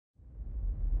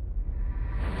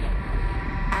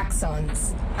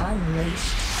Axons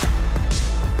Unleashed.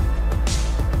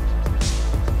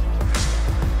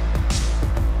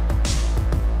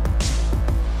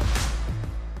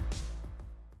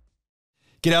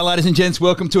 G'day ladies and gents,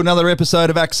 welcome to another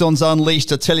episode of Axons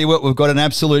Unleashed. I tell you what, we've got an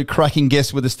absolute cracking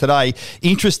guest with us today.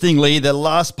 Interestingly, the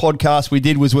last podcast we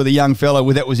did was with a young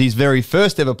fellow, that was his very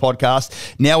first ever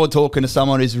podcast. Now we're talking to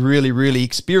someone who's really, really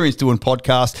experienced doing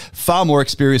podcasts, far more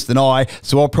experienced than I,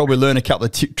 so I'll probably learn a couple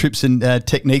of tips and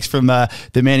techniques from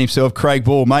the man himself, Craig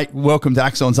Ball. Mate, welcome to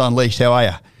Axons Unleashed. How are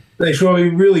you? Thanks, Robbie.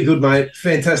 Really good, mate.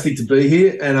 Fantastic to be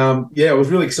here. And, I was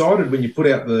really excited when you put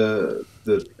out the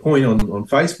point on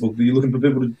Facebook that you're looking for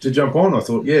people to jump on. I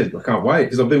thought, I can't wait,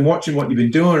 because I've been watching what you've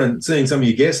been doing and seeing some of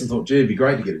your guests and thought, it'd be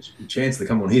great to get a chance to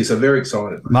come on here. So very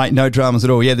excited. Mate, no dramas at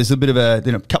all. Yeah, there's a bit of a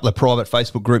couple of private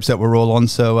Facebook groups that we're all on.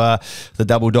 So the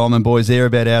Double Diamond boys there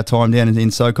about our time down in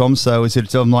SOCOM. So I said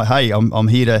to them, like, hey, I'm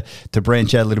here to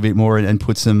branch out a little bit more and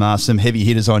put some heavy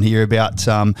hitters on here about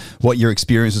what your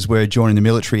experiences were joining the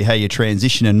military, how you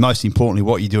transition, and most importantly,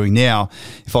 what you're doing now.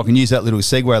 If I can use that little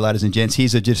segue, ladies and gents,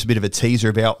 here's just a bit of a teaser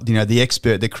about the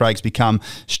expert that Craig's become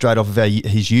straight off of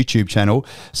his YouTube channel.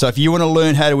 So if you want to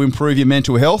learn how to improve your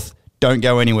mental health, don't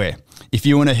go anywhere. If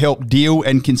you want to help deal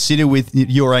and consider with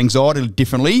your anxiety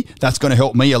differently, that's going to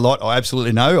help me a lot. I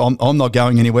absolutely know. I'm not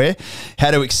going anywhere.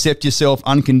 How to accept yourself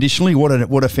unconditionally.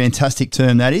 What a fantastic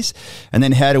term that is. And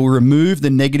then how to remove the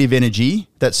negative energy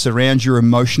that surrounds your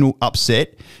emotional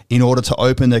upset in order to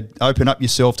open up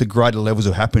yourself to greater levels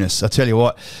of happiness. I tell you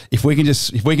what, if we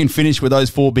can finish with those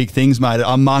four big things, mate,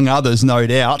 among others, no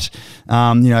doubt,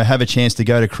 have a chance to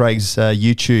go to Craig's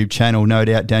YouTube channel. No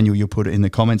doubt, Daniel, you'll put it in the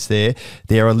comments there.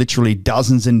 There are literally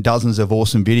dozens and dozens of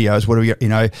awesome videos. What do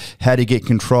we, how to get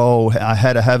control,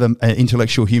 how to have an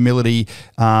intellectual humility,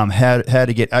 how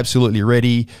to get absolutely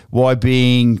ready, why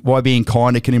being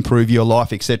kinder can improve your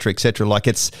life, etc., etc. Like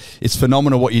it's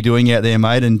phenomenal what you're doing out there,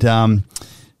 mate. And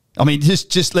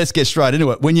just let's get straight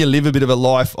into it. When you live a bit of a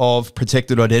life of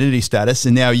protected identity status,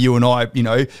 and now you and I,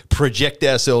 project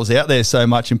ourselves out there so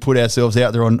much and put ourselves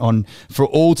out there on for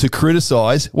all to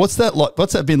criticize. What's that like?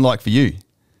 What's that been like for you?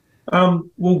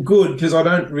 Well, good, because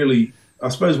I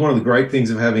suppose one of the great things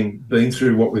of having been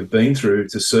through what we've been through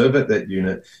to serve at that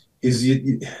unit is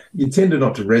you tend to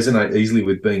not to resonate easily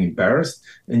with being embarrassed,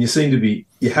 and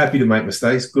you're happy to make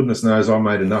mistakes. Goodness knows I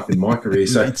made enough in my career.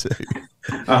 So Me too.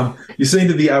 You seem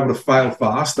to be able to fail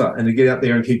faster and to get out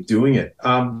there and keep doing it.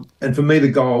 And for me, the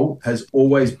goal has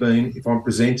always been, if I'm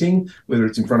presenting, whether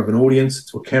it's in front of an audience,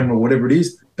 to a camera, whatever it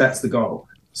is, that's the goal.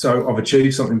 So I've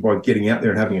achieved something by getting out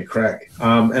there and having a crack.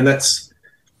 And that's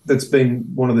been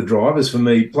one of the drivers for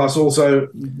me. Plus also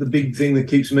the big thing that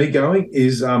keeps me going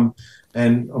is, and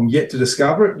I'm yet to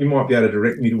discover it, you might be able to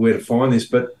direct me to where to find this,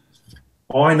 but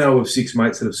I know of 6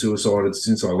 mates that have suicided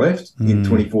since I left in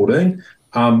 2014.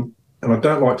 And I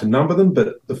don't like to number them,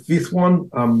 but the 5th one,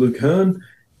 Luke Hearn,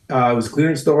 was a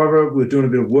clearance diver. We were doing a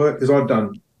bit of work because I'd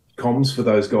done comms for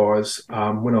those guys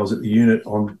when I was at the unit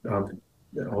on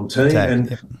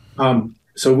team.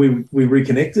 So we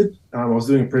reconnected. I was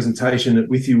doing a presentation at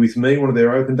With You With Me, one of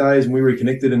their open days, and we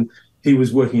reconnected, and he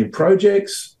was working in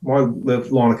projects. One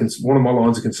of my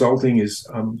lines of consulting is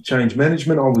change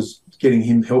management. I was getting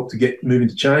him help to move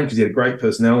into change because he had a great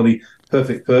personality,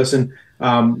 perfect person.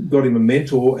 Got him a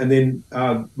mentor, and then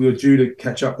we were due to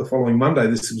catch up the following Monday.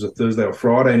 This was a Thursday or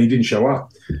Friday, and he didn't show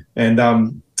up. And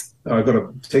I got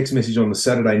a text message on the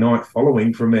Saturday night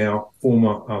following from our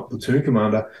former platoon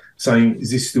commander saying,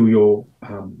 "Is this still your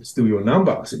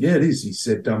number?" I said, "Yeah, it is." He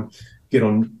said, "Get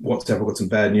on WhatsApp. I've got some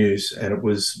bad news," and it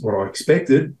was what I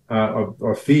expected.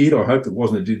 I feared. I hoped it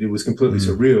wasn't. It was completely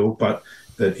surreal, but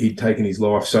that he'd taken his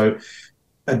life. So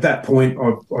at that point,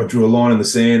 I drew a line in the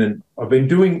sand, and I've been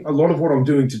doing a lot of what I'm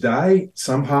doing today.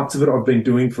 Some parts of it I've been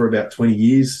doing for about 20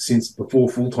 years, since before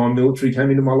full-time military came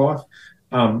into my life.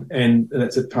 And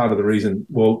that's a part of the reason,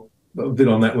 well, a bit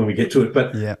on that when we get to it,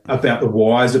 but about the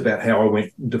whys, about how I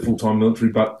went into full-time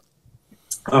military. But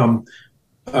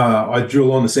I drew a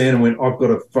line in the sand and went, I've got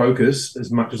to focus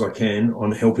as much as I can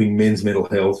on helping men's mental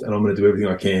health, and I'm going to do everything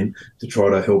I can to try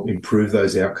to help improve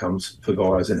those outcomes for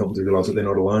guys and help them to realise that they're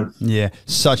not alone. Yeah,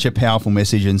 such a powerful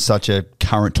message and such a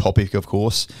current topic, of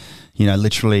course.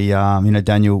 Literally,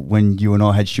 Daniel, when you and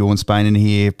I had Sean Spain in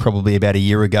here probably about a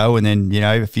year ago, and then,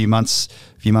 a few months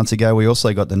ago, we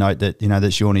also got the note that,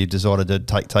 that Sean had decided to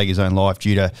take his own life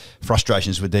due to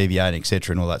frustrations with deviating, et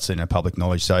cetera, and all that's, public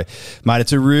knowledge. So, mate,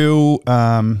 it's a real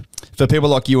for people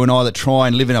like you and I that try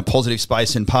and live in a positive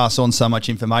space and pass on so much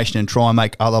information and try and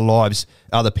make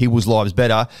other people's lives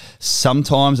better,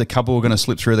 sometimes a couple are going to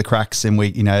slip through the cracks, and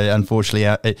we,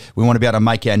 unfortunately, we want to be able to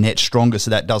make our net stronger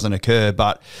so that doesn't occur,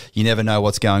 but you never know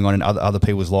what's going on in other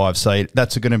people's lives. So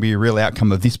that's going to be a real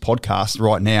outcome of this podcast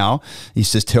right now,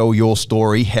 is just tell your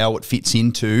story, how it fits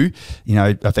into,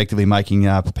 effectively making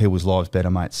people's lives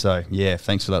better, mate. So, yeah,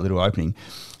 thanks for that little opening.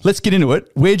 Let's get into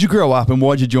it. Where'd you grow up and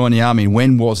why'd you join the Army, and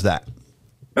when was that?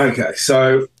 Okay,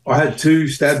 so I had 2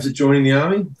 stabs at joining the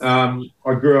Army.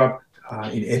 I grew up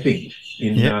in Epping,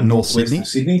 in North Sydney.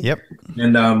 Sydney. Yep.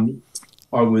 And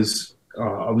I was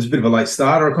a bit of a late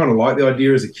starter. I kind of liked the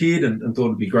idea as a kid and thought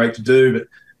it'd be great to do.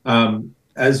 But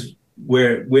as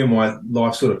where my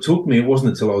life sort of took me, it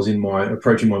wasn't until I was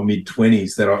approaching my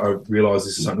mid-20s that I realised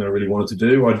this is something I really wanted to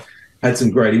do. I'd had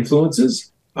some great influences.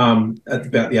 At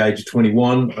about the age of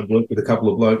 21, I'd worked with a couple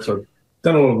of blokes. I'd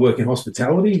done a lot of work in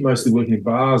hospitality, mostly working in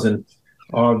bars, and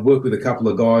I'd worked with a couple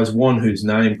of guys, one whose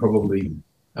name probably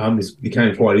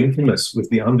became quite infamous with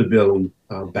the Underbelly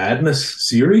Badness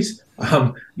series.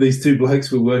 These 2 blokes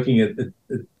were working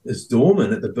as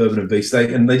doormen at the Bourbon and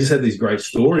Beefsteak, and they just had these great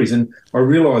stories. And I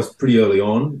realised pretty early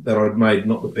on that I'd made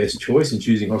not the best choice in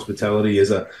choosing hospitality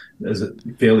as a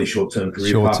fairly short-term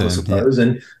career path, I suppose. Yeah.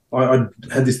 And I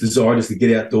had this desire just to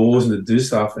get outdoors and to do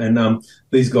stuff. And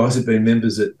these guys had been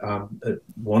members at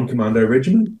One Commando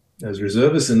Regiment as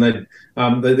reservists, and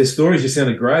their stories just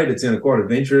sounded great. It sounded quite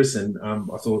adventurous, and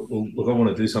I thought, well, look, I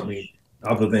want to do something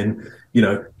other than,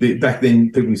 back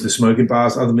then people used to smoke in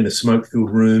bars. Other than a smoke-filled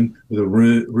room with a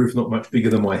roof not much bigger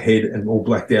than my head and all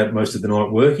blacked out most of the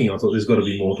night working, I thought there's got to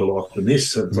be more to life than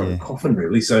this. So it's like a coffin,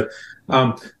 really. So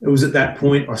it was at that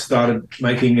point I started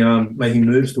making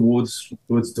moves towards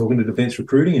talking to defence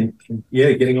recruiting and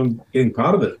getting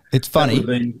part of it. It's funny.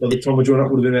 By the time I joined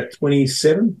up, would have been about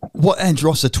 27. What, and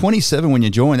Ross, 27 when you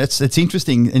joined. It's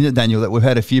interesting, isn't it, Daniel, that we've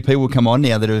had a few people come on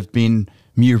now that have been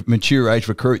mature age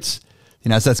recruits. So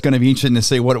that's going to be interesting to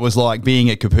see what it was like being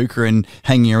at Kapooka and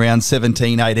hanging around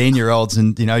 17, 18-year-olds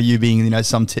and, you being,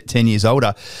 some 10 years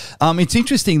older. It's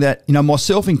interesting that,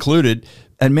 myself included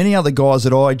and many other guys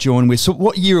that I joined with. So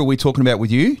what year are we talking about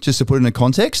with you, just to put it in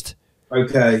context?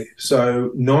 Okay, so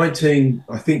 1998,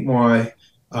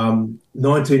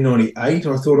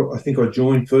 I think I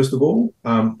joined first of all.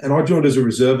 And I joined as a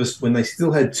reservist when they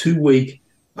still had 2-week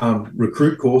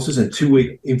recruit courses and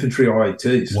 2-week infantry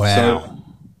IATs. Wow. So,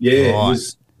 yeah, right.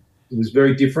 It was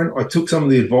very different. I took some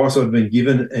of the advice I'd been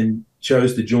given and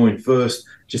chose to join first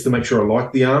just to make sure I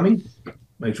liked the Army,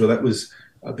 make sure that was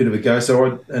a bit of a go.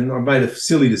 So I made a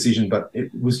silly decision, but it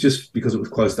was just because it was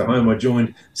close to home. I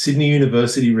joined Sydney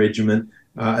University Regiment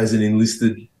as an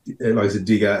enlisted, as a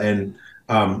digger, and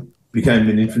became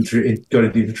an infantry, got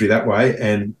into infantry that way.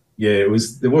 And yeah,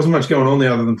 there wasn't much going on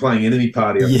there other than playing Enemy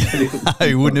Party.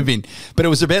 It wouldn't have been. But it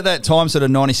was about that time, sort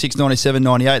of 96, 97,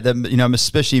 98, that,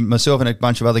 especially myself and a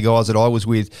bunch of other guys that I was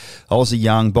with, I was a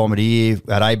young bombardier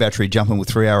at A Battery jumping with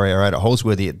 3-hour air out at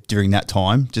Holsworthy during that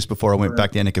time, just before I went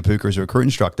back down to Kapooka as a recruit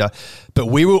instructor. But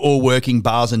we were all working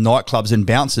bars and nightclubs and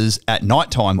bouncers at night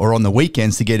time or on the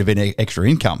weekends to get a bit of extra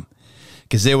income.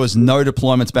 Because there was no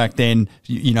deployments back then.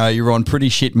 You were on pretty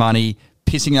shit money,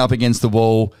 pissing up against the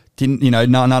wall.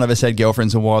 None of us had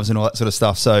girlfriends and wives and all that sort of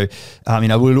stuff. So, we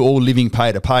were all living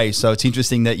pay to pay. So it's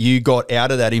interesting that you got out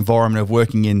of that environment of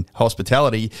working in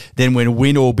hospitality. Then when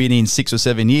we'd all been in 6 or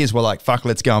 7 years, we're like, fuck,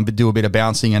 let's go and do a bit of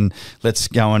bouncing and let's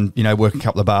go and, work a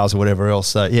couple of bars or whatever else.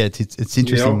 So yeah, it's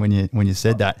interesting when you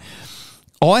said that.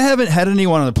 I haven't had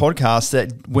anyone on the podcast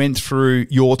that went through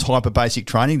your type of basic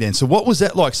training then. So what was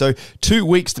that like? So 2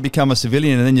 weeks to become a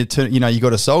civilian and then you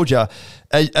got a soldier.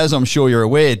 As I'm sure you're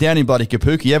aware, down in bloody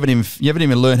Kapooka, you haven't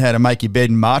even learned how to make your bed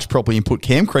and march properly and put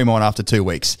cam cream on after 2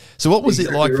 weeks. So what was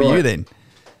it like for you then?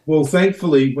 Well,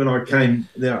 thankfully, when I came,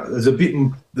 now there's a bit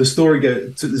more to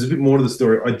the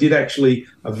story. I did actually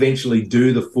eventually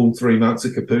do the full 3 months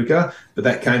at Kapooka, but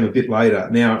that came a bit later.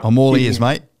 Now I'm all ears,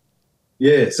 mate.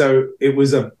 Yeah, so it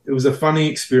was a funny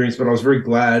experience, but I was very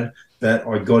glad that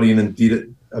I got in and did it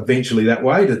eventually that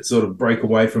way to sort of break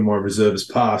away from my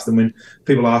reservist past. And when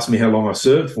people ask me how long I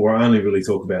served for, I only really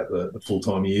talk about the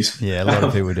full-time years. Yeah, a lot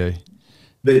of people do.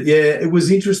 But yeah, it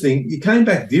was interesting. You came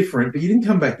back different, but you didn't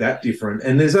come back that different.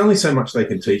 And there's only so much they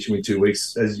can teach you in 2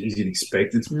 weeks, as you'd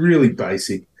expect. It's really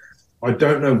basic. I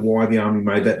don't know why the Army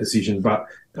made that decision, but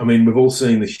I mean, we've all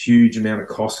seen the huge amount of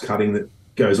cost cutting that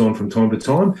goes on from time to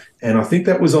time. And I think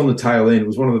that was on the tail end. It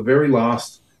was one of the very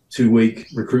last 2-week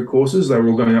recruit courses. They were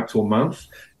all going up to a month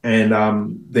and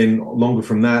then longer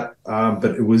from that.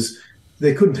 But it was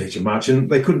they couldn't teach you much, and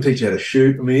they couldn't teach you how to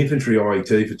shoot. I mean, infantry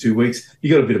IET for 2 weeks, you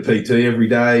got a bit of PT every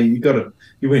day.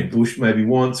 You went bush maybe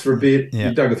once for a bit. Yeah.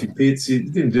 You dug a few pits. You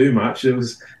didn't do much. There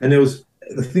was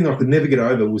the thing I could never get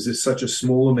over was there's such a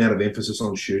small amount of emphasis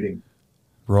on shooting.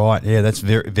 Right, yeah, that's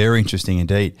very, very interesting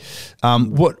indeed.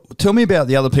 Tell me about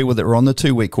the other people that were on the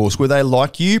 2-week course. Were they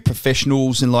like you,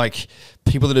 professionals, and like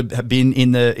people that have been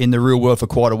in the real world for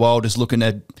quite a while, just looking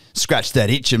to scratch that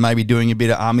itch and maybe doing a bit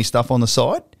of army stuff on the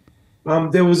side?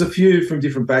 There was a few from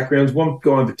different backgrounds. One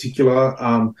guy in particular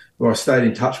who I stayed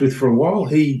in touch with for a while,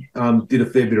 he did a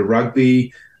fair bit of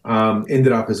rugby,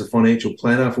 ended up as a financial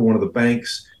planner for one of the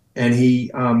banks, and he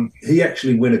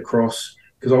actually went across,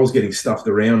 because I was getting stuffed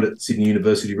around at Sydney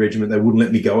University Regiment. They wouldn't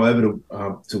let me go over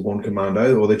to One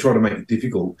Commando, or they tried to make it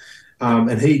difficult.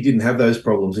 And he didn't have those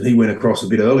problems, and he went across a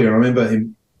bit earlier. And I remember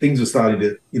things were starting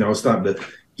to, I was starting to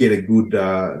get a good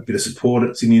bit of support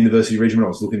at Sydney University Regiment. I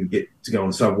was looking to go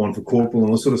on sub 1 for corporal and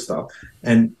all that sort of stuff.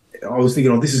 And I was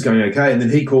thinking, this is going okay. And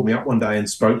then he called me up one day and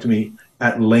spoke to me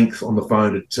at length on the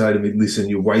phone to say to me, listen,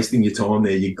 you're wasting your time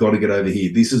there. You've got to get over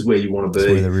here. This is where you want to be.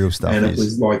 That's where the real stuff and is.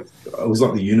 It was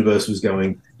like the universe was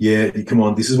going, yeah, come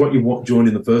on, this is what you joined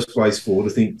in the first place for,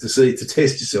 to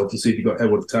test yourself, to see if you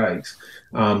have what it takes.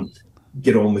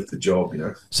 Get on with the job,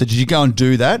 So did you go and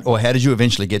do that, or how did you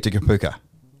eventually get to Kapooka?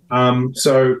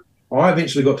 So I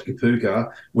eventually got to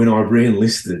Kapooka when I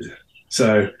re-enlisted.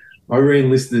 So I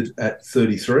re-enlisted at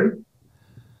 33.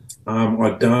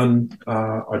 I'd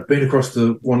been across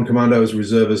to One Commando as a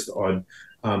reservist. I'd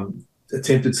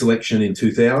attempted selection in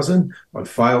 2000. I'd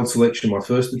failed selection my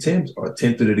first attempt. I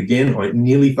attempted it again. I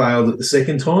nearly failed it the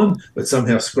second time, but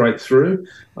somehow scraped through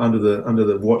under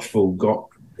the watchful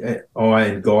eye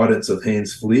and guidance of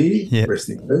Hans Fleer, rest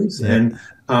in peace. Yeah.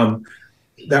 And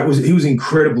he was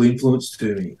incredibly influenced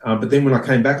to me. But then when I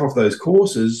came back off those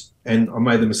courses, and I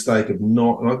made the mistake and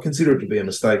I consider it to be a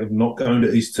mistake of not going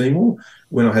to East Timor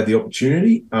when I had the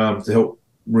opportunity to help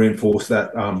reinforce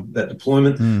that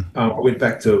deployment. I went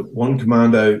back to One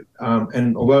Commando,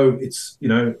 and although it's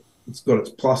got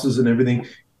its pluses and everything,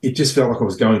 it just felt like I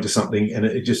was going to something, and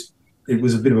it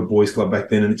was a bit of a boys' club back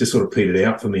then, and it just sort of petered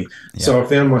out for me. Yeah. So I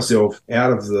found myself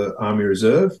out of the Army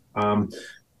Reserve,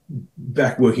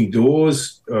 back working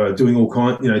doors, doing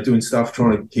all doing stuff,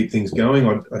 trying to keep things going.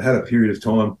 I'd had a period of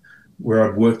time where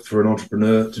I'd worked for an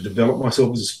entrepreneur to develop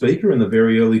myself as a speaker in the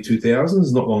very early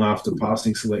 2000s, not long after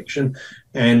passing selection.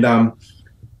 And I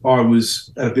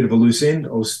was at a bit of a loose end. I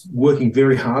was working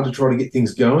very hard to try to get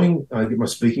things going, get my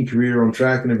speaking career on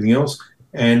track and everything else.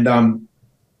 And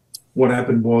what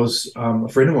happened was a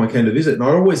friend of mine came to visit, and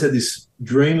I always had this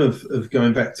dream of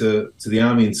going back to the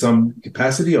Army in some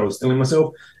capacity, I was telling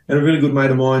myself. And a really good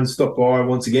mate of mine stopped by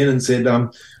once again and said,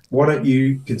 why don't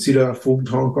you consider a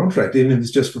full-time contract, even if it's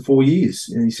just for 4 years?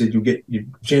 And he said, your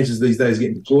chances these days of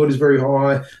getting deployed is very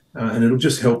high, and it'll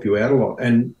just help you out a lot.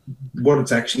 And what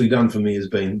it's actually done for me has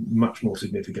been much more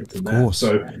significant than that.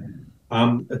 So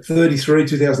at 33,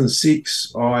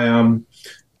 2006, I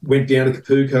went down to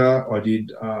Kapooka. I did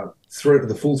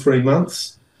the full 3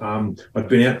 months. I'd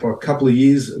been out for a couple of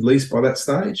years at least by that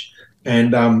stage.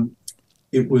 And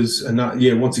it was,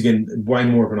 once again, way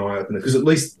more of an eye-opener, because at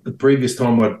least the previous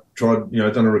time I'd tried,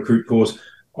 done a recruit course,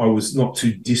 I was not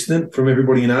too distant from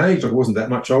everybody in age. I wasn't that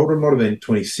much older. I might have been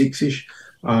 26-ish.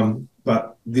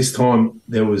 But this time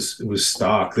it was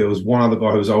stark. There was one other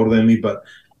guy who was older than me, but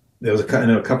there was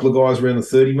a couple of guys around the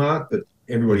 30 mark, but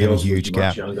everybody else was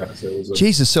much younger. So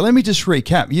Jesus, so let me just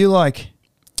recap. You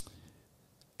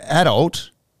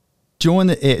adult, joined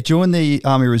the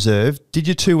Army Reserve, did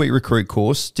your 2-week recruit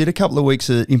course, did a couple of weeks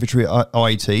of infantry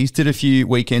IETs, did a few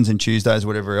weekends and Tuesdays,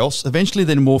 whatever else, eventually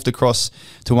then morphed across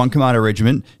to One Commando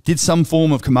Regiment, did some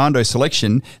form of commando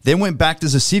selection, then went back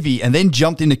as a civvy, and then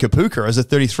jumped into Kapooka as a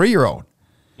 33-year-old.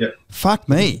 Yep. Fuck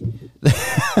me.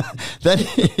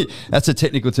 That's a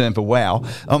technical term for wow.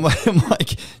 I'm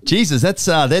like, Jesus,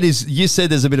 that is. You said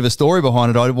there's a bit of a story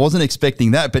behind it. I wasn't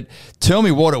expecting that, but tell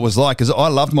me what it was like, because I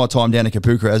loved my time down at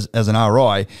Kapooka as an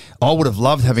RI. I would have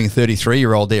loved having a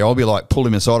 33-year-old there. I'll be like, pull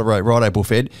him aside, righto,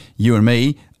 Bullfed, you and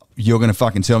me, you're going to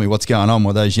fucking tell me what's going on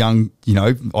with those young,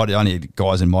 I only had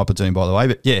guys in my platoon, by the way,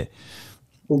 but yeah.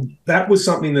 Well, that was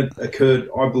something that occurred,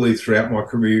 I believe, throughout my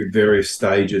career at various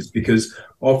stages, because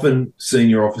often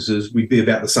senior officers, we'd be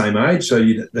about the same age, so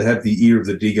they'd have the ear of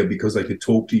the digger because they could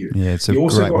talk to you. Yeah, it's a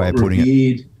great way of putting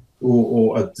it.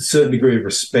 Or a certain degree of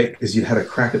respect because you'd had a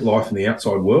crack at life in the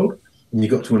outside world, and you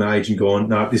got to an age and gone,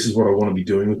 no, this is what I want to be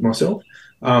doing with myself.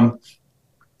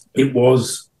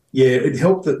 It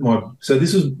helped that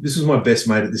this was my best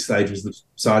mate at this stage, was the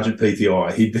Sergeant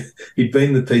PTI. He'd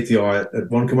been the PTI at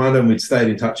One Commando, and we'd stayed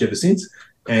in touch ever since.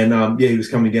 And he was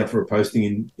coming down for a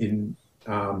posting in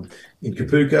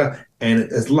Kapuka,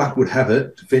 and as luck would have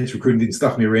it, Defence Recruiting didn't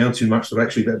stuff me around too much, so I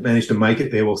actually managed to make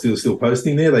it there while still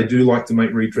posting there. They do like to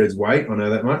make retreads wait, I know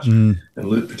that much, and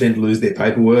pretend to lose their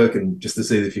paperwork and just to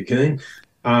see if you're keen.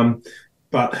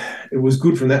 But it was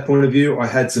good from that point of view. I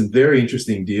had some very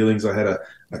interesting dealings. I had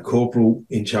a corporal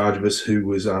in charge of us who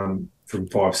was from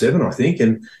 5'7", I think,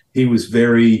 and he was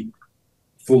very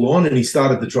full on, and he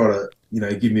started to try to,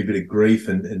 give me a bit of grief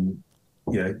and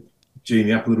G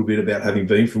me up a little bit about having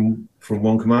been from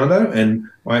One Commando, and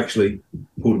I actually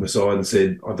pulled him aside and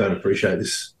said, I don't appreciate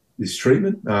this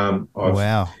treatment.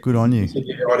 Wow, good on you.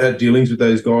 I'd had dealings with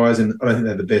those guys, and I don't think they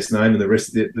had the best name in the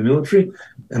rest of the military.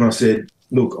 And I said,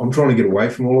 look, I'm trying to get away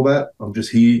from all of that. I'm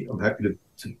just here. I'm happy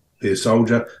to be a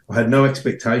soldier. I had no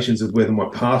expectations of whether my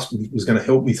past was going to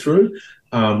help me through.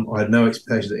 I had no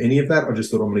expectations of any of that. I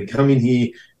just thought I'm going to come in here,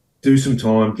 do some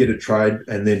time, get a trade,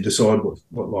 and then decide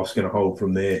what life's going to hold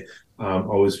from there.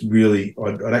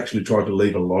 I'd actually tried to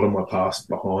leave a lot of my past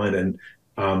behind. And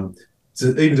so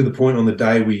even to the point on the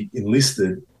day we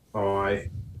enlisted, I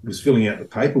was filling out the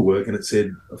paperwork and it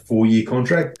said a 4-year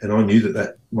contract. And I knew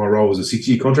that my role was a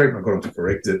 6-year contract, and I got him to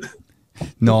correct it.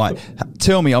 Nice.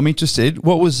 Tell me, I'm interested.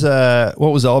 What was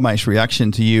old mate's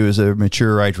reaction to you as a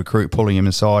mature age recruit, pulling him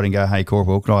aside and go, "Hey,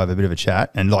 Corporal, can I have a bit of a chat?"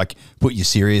 And put you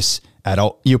serious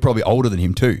adult. You're probably older than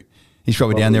him too. He's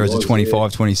probably down there as a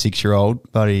 25,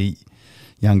 26-year-old buddy.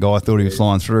 Young guy, thought he was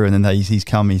flying through, and then he's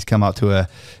come up to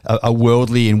a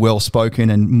worldly and well-spoken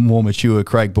and more mature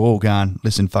Craig Ball going,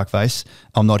 "Listen, fuckface,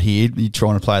 I'm not here. You're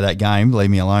trying to play that game.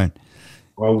 Leave me alone."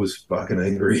 I was fucking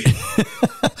angry.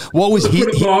 What was his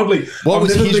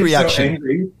reaction? So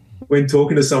angry when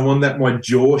talking to someone that my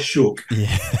jaw shook.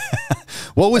 Yeah.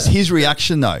 What was his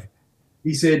reaction though?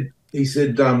 He said,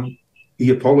 he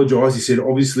apologised. He said,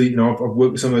 obviously, I've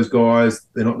worked with some of those guys.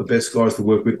 They're not the best guys to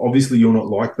work with. Obviously, you're not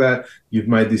like that. You've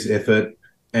made this effort.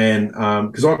 And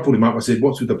because I pulled him up, I said,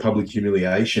 what's with the public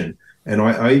humiliation? And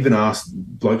I even asked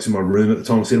blokes in my room at the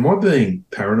time, I said, am I being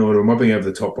paranoid or am I being over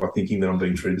the top by thinking that I'm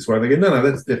being treated this way? They go, no,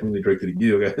 that's definitely directed at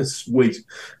you. I go, sweet.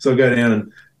 So I go down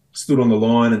and stood on the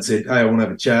line and said, hey, I want to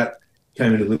have a chat.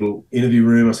 Came into a little interview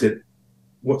room. I said,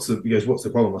 he goes, what's the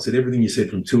problem? I said, everything you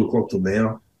said from 2 o'clock till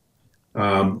now.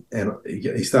 And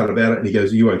he started about it and he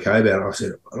goes, are you okay about it? I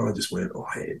said, and I just went,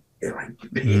 I'm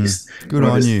pissed. Good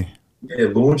on you. Yeah,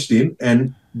 launched him.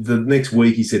 And the next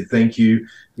week he said, thank you.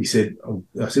 He said,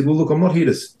 I said, well, look, I'm not here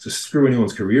to screw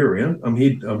anyone's career around. I'm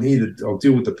here I'll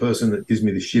deal with the person that gives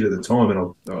me the shit at the time.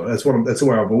 And that's the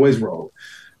way I've always rolled.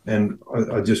 And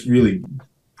I just really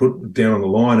put down on the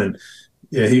line. And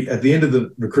yeah, at the end of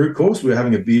the recruit course, we were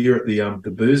having a beer at the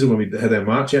Boozer when we had our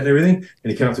march out and everything.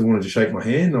 And he came up and wanted to shake my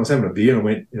hand. And I was having a beer and I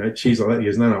went, cheers like that. He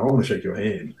goes, no, I want to shake your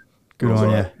hand. Good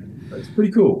on you. It's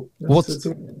pretty cool.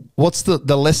 What's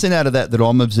the lesson out of that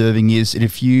I'm observing is that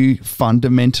if you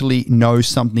fundamentally know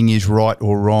something is right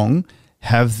or wrong,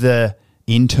 have the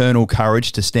internal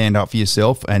courage to stand up for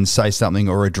yourself and say something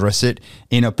or address it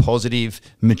in a positive,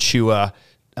 mature,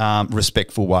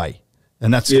 respectful way.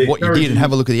 And that's what you did, and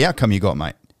have a look at the outcome you got,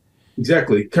 mate.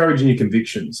 Exactly. Courage in your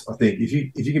convictions. I think if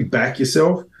you can back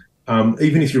yourself,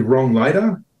 even if you're wrong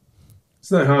later,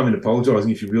 there's no harm in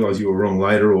apologising if you realise you were wrong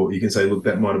later, or you can say, look,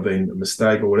 that might have been a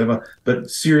mistake or whatever.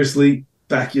 But seriously,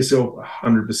 back yourself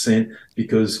 100%,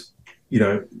 because,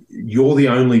 you're the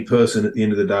only person at the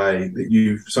end of the day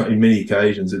that in many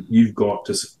occasions, that you've got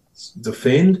to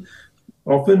defend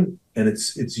often. And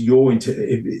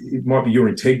it might be your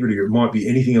integrity, or it might be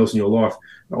anything else in your life.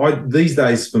 These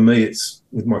days, for me, it's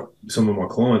with some of my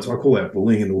clients, I call out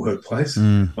bullying in the workplace.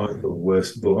 I'm the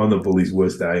worst. I'm the bully's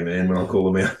worst day, man. When I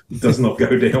call them out, it does not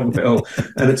go down well.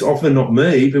 And it's often not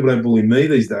me. People don't bully me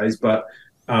these days, but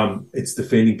it's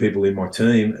defending people in my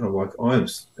team. And I'm like, I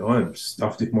am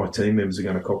stuffed if my team members are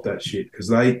going to cop that shit, because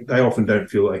they often don't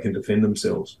feel they can defend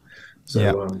themselves.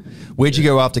 So, where'd you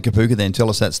go after Kapuka then? Tell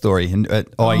us that story. And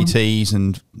at IETs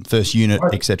and first unit,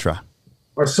 etc.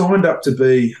 I signed up to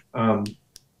be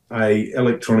a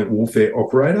electronic warfare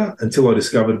operator until I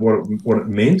discovered what it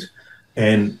meant,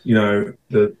 and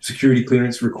the security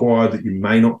clearance required that you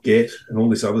may not get, and all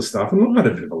this other stuff. And I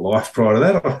had a bit of a life prior to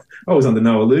that. I was under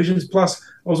no illusions. Plus,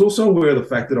 I was also aware of the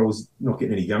fact that I was not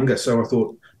getting any younger. So I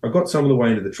thought, I got some of the way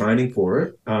into the training for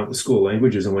it, the School of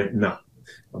Languages, and went, no.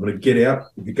 I'm going to get out,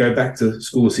 go back to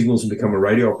School of Signals and become a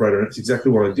radio operator. And that's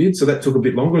exactly what I did. So that took a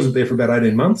bit longer. I was there for about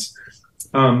 18 months.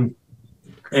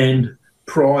 And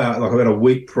prior, I had a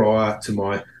week prior to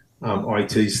my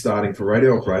IT starting for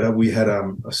radio operator, we had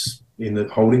in the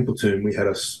holding platoon, we had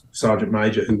a sergeant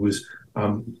major who was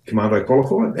commando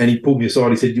qualified. And he pulled me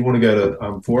aside. He said, do you want to go to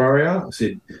 4RAR? I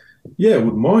said, yeah, I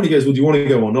wouldn't mind. He goes, well, do you want to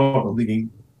go or not? I'm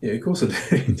thinking, yeah, of course I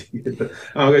do. But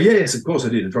I go, yeah, yes, of course I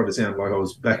did. And tried to sound like I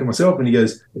was backing myself. And he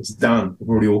goes, it's done. I've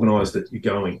already organised it. You're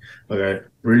going. I go,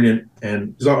 brilliant.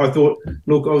 And because I thought,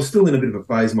 look, I was still in a bit of a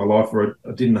phase in my life where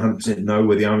I didn't 100% know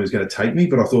where the Army was going to take me.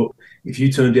 But I thought, if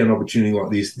you turn down an opportunity like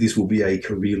this will be a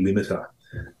career limiter,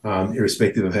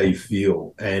 irrespective of how you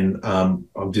feel. And I'm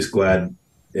just glad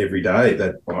every day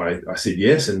that I said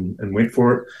yes and went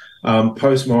for it.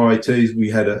 Post my ITs,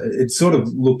 it sort of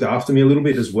looked after me a little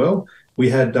bit as well. We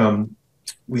had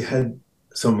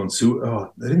someone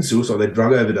they didn't suicide, they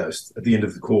drug overdosed at the end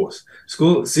of the course.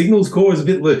 Signals Corps is a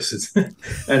bit loose,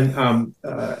 and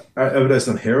overdosed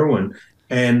on heroin.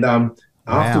 And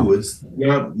afterwards,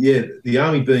 the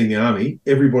Army being the Army,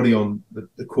 everybody on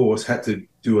the course had to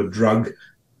do a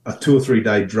 2 or 3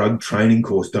 day drug training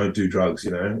course. Don't do drugs,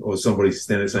 or somebody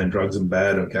standing there saying drugs are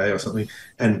bad, okay, or something.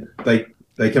 And they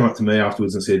came up to me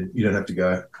afterwards and said, you don't have to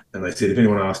go. And they said, if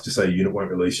anyone asks, just say your unit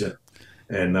won't release you.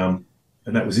 And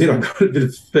that was it. I got a bit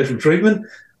of special treatment.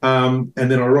 And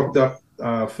then I rocked up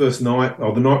first night,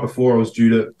 or the night before I was due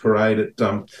to parade at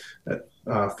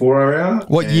 4 hour.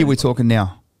 What year we're talking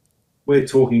now? We're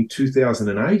talking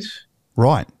 2008.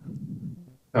 Right.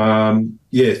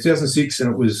 2006.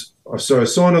 And it was, so I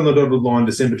signed on the dotted line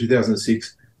December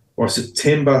 2006. By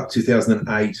September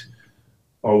 2008,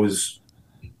 I was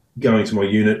going to my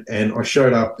unit, and I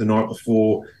showed up the night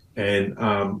before, and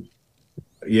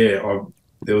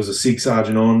there was a SIG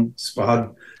sergeant on,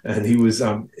 Spud, and he was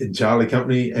in Charlie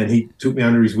Company, and he took me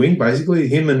under his wing. Basically,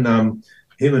 him and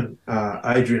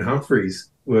Adrian Humphreys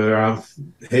were on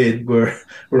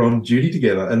duty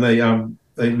together, and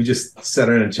we just sat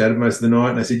around and chatted most of the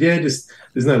night. And I said, there's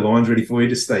no lines ready for you,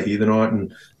 just stay here the night.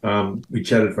 And we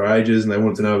chatted for ages, and they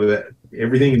wanted to know about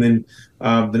everything. And then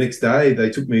the next day, they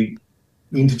took me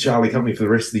into Charlie Company for the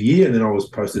rest of the year, and then I was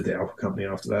posted to Alpha Company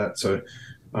after that. So it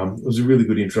was a really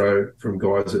good intro from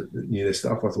guys that knew their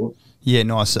stuff, I thought. Yeah,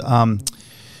 nice.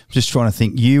 Just trying to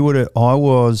think. I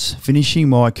was finishing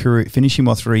my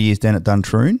 3 years down at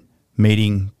Duntroon,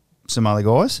 meeting some other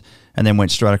guys, and then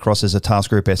went straight across as a Task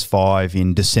Group S5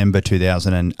 in December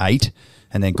 2008,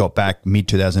 and then got back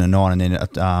mid-2009, and then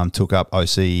took up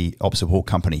OC Opposite Hawk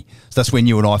Company. So that's when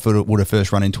you and I would have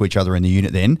first run into each other in the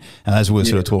unit then. And as we were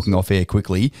sort of talking off air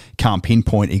quickly, can't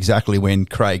pinpoint exactly when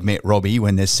Craig met Robbie,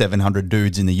 when there's 700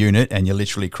 dudes in the unit and you're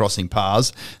literally crossing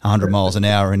paths 100 miles an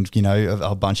hour and,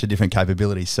 a bunch of different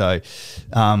capabilities. So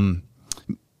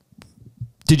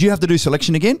did you have to do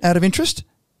selection again out of interest?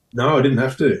 No, I didn't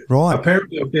have to. Right.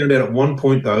 Apparently I found out at one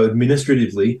point, though,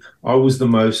 administratively, I was the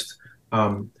most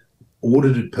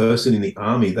audited person in the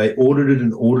Army. They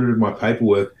audited my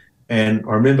paperwork, and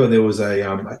I remember there was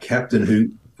a captain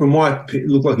who, from it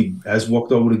looked like he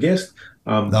walked, I would have guessed.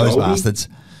 Those Goldie. bastards.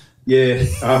 Yeah,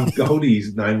 Goldie,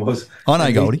 his name was. I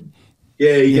know Goldie.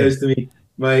 He goes to me,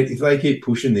 mate, if they keep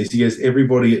pushing this, he goes,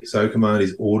 everybody at SO Command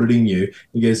is auditing you.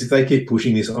 He goes, if they keep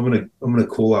pushing this, I'm gonna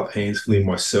call up Hanscliffe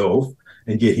myself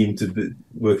and get him to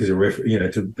work as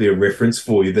to be a reference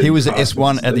for you. He was at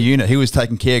S1 at the unit. He was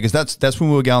taking care, because that's when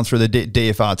we were going through the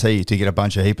DFRT to get a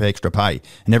bunch of heap extra pay,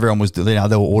 and everyone was, they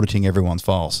were auditing everyone's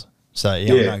files. So I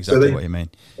know exactly what you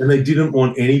mean. And they didn't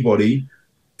want anybody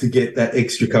to get that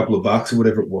extra couple of bucks or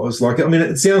whatever it was.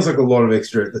 It sounds like a lot of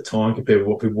extra at the time compared with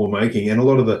what people were making, and a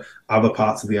lot of the other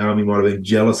parts of the Army might have been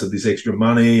jealous of this extra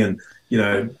money and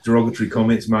derogatory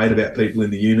comments made about people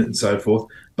in the unit and so forth.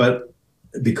 But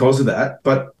because of that,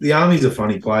 but the Army's a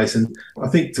funny place, and I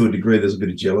think to a degree there's a bit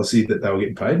of jealousy that they were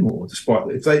getting paid more. Despite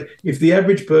if the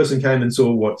average person came and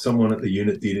saw what someone at the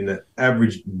unit did in an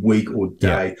average week or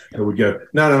day, they would go,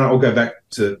 no, I'll go back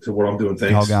to what I'm doing.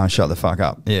 Thanks. I'll go and shut the fuck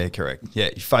up. Yeah, correct. Yeah,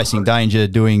 you're facing danger,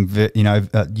 doing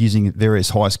using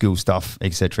various high school stuff,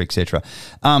 etc., etc.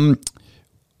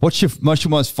 What's your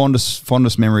most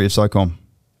fondest memory of SOCOM?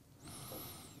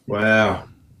 Wow,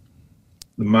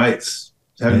 the mates.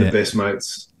 Having the best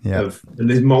mates. Yeah. And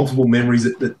there's multiple memories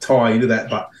that tie into that.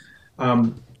 But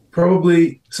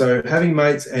probably, so having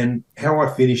mates, and how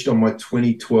I finished on my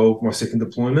 2012, my second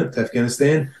deployment to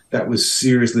Afghanistan, that was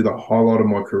seriously the highlight of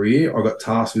my career. I got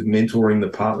tasked with mentoring the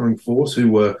partnering force,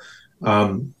 who were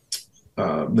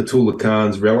Matullah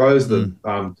Khan's Relos,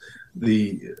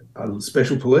 the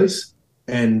special police.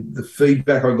 And the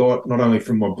feedback I got, not only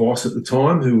from my boss at the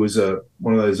time, who was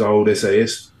one of those old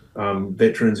SAS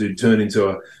veterans who turned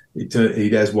into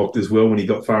he'd ASWOC'd as well when he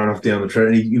got far enough down the track.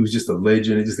 And he was just a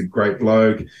legend. He's just a great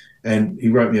bloke. And he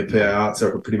wrote me a PR so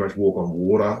I could pretty much walk on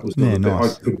water. It was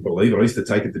nice. I couldn't believe it. I used to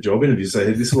take it to job interviews and say,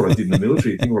 hey, this is what I did in the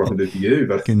military. Think what I can do for you.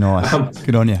 But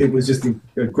good on you. It was just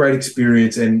a great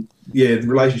experience. And, the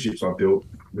relationships I built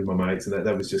with my mates, and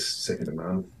that was just second to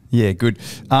none. Yeah, good.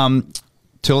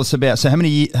 Tell us about, so how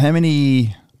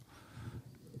many,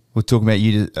 we'll talk about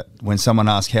you when someone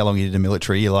asks how long you did the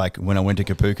military, you're like, when I went to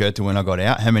Kapuka to when I got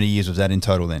out. How many years was that in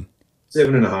total then?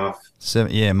 7.5.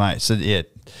 7, yeah, mate. So yeah,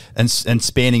 and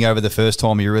spanning over the first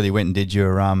time you really went and did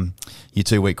your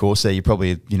 2-week course there, you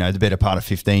probably, the better part of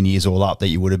 15 years all up that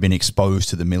you would have been exposed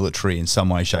to the military in some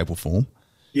way, shape or form.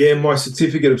 Yeah, my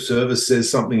certificate of service says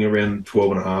something around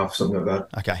 12.5, something like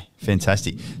that. Okay,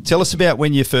 fantastic. Tell us about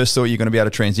when you first thought you were going to be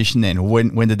able to transition then, or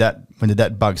when did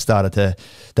that bug started to,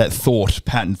 that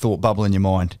pattern thought bubble in your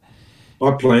mind?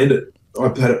 I planned it. I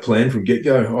had it planned from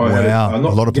get-go. Wow, a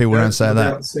lot of people don't say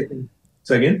that.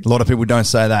 Say again? A lot of people don't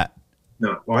say that.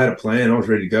 No, I had a plan. I was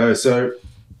ready to go. So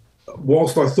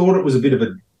whilst I thought it was a bit of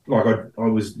I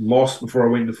was lost before I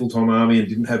went into full-time army and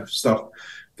didn't have stuff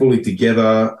fully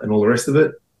together and all the rest of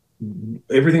it,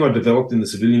 everything I developed in the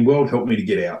civilian world helped me to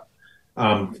get out.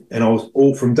 And I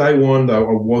was from day one, though,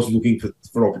 I was looking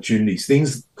for opportunities.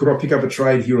 Could I pick up a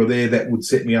trade here or there that would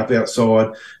set me up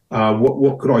outside?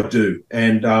 What could I do?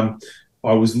 And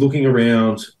I was looking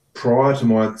around prior to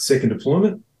my second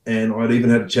deployment, and I'd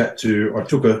even had a chat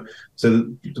so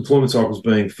the deployment cycles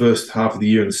being first half of the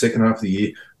year and the second half of the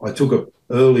year, I took an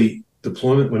early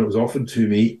deployment when it was offered to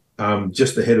me,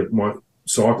 just ahead of my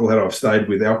cycle had I've stayed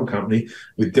with Delta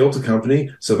Company,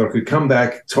 so that I could come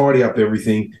back, tidy up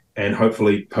everything, and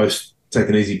hopefully take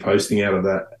an easy posting out of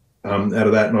that. And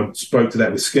I spoke to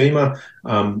that with Schema.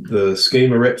 The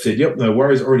Schema rep said, "Yep, no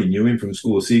worries." I already knew him from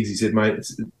School of SIGs. He said, "Mate,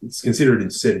 it's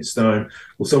considered set in stone."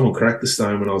 Well, someone cracked the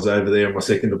stone when I was over there on my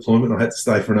second deployment. I had to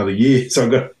stay for another year, so I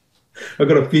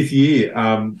got a 5th year.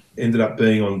 Ended up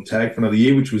being on tag for another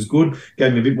year, which was good.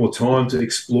 Gave me a bit more time to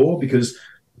explore, because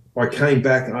I came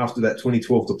back after that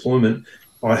 2012 deployment.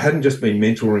 I hadn't just been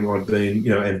mentoring, I'd been,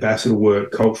 ambassador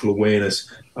work, cultural awareness,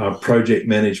 project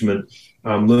management,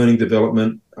 learning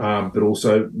development, but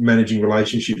also managing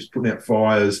relationships, putting out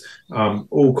fires,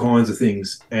 all kinds of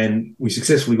things. And we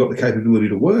successfully got the capability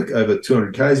to work over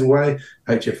 200 Ks away,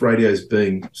 HF radios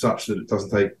being such that it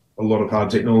doesn't take a lot of hard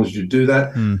technology to do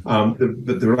that.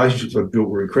 But the relationships I built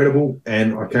were incredible.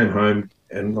 And I came home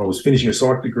and I was finishing a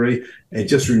psych degree, and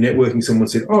just through networking, someone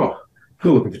said, "Oh,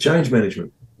 you're looking for change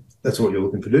management. That's what you're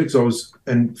looking to do."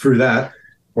 And through that,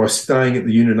 by staying at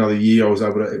the unit another year, I was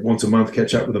able to once a month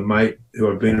catch up with a mate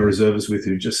who I'd been a reservist with,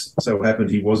 who just so happened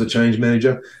he was a change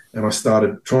manager. And I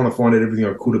started trying to find out everything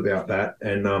I could about that.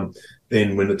 And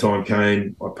then when the time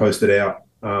came, I posted out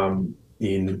at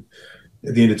the end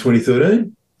of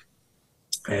 2013.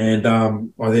 And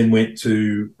I then went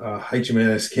to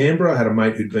HMAS Canberra. I had a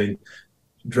mate who'd been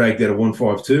dragged out of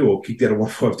 152 or kicked out of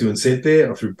 152 and sent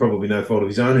there through probably no fault of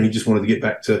his own, and he just wanted to get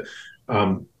back to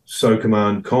SO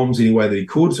Command comms any way that he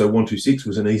could. So 126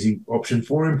 was an easy option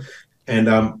for him, and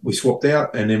we swapped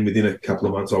out, and then within a couple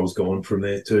of months I was gone from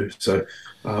there too. So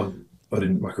I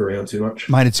didn't muck around too much.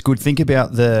 Mate, it's good. Think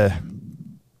about the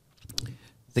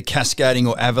cascading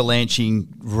or avalanching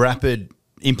rapid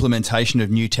implementation of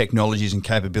new technologies and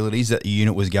capabilities that the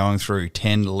unit was going through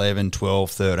 10, 11, 12,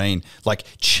 13, like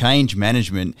change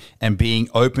management and being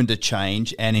open to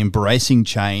change and embracing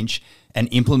change and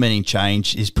implementing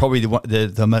change is probably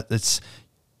it's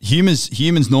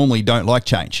humans normally don't like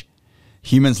change.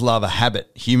 Humans love a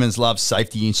habit. Humans love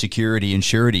safety and security and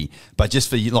surety. But just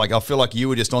for you, like, I feel like you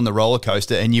were just on the roller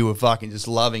coaster and you were fucking just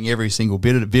loving every single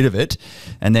bit of it.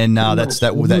 And then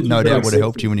that no doubt would have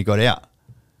helped you when you got out.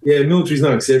 Yeah, military's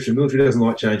no exception. Military doesn't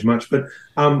like change much. But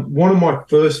one of my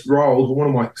first roles, one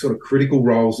of my sort of critical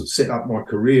roles that set up my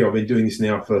career, I've been doing this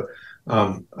now for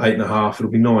 8.5, it'll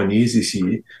be 9 years this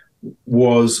year,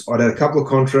 was I'd had a couple of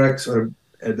contracts.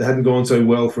 They hadn't gone so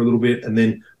well for a little bit. And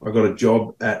then I got a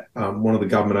job at one of the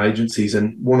government agencies.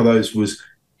 And one of those was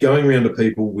going around to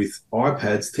people with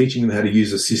iPads, teaching them how to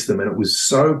use a system. And it was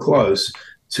so close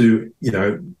to,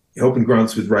 helping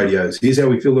grunts with radios. Here's how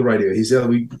we fill the radio. Here's how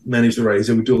we manage the radio. Here's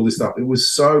how we do all this stuff. It was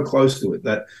so close to it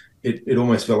that it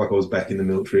almost felt like I was back in the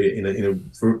military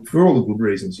for all the good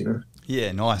reasons,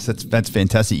 Yeah, nice. That's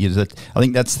fantastic. I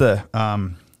think that's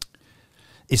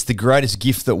it's the greatest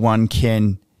gift that one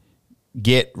can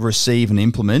get, receive, and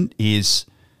implement is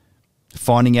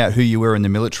finding out who you were in the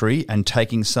military and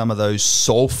taking some of those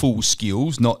soulful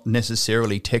skills, not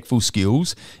necessarily techful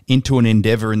skills, into an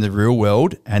endeavor in the real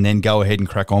world and then go ahead and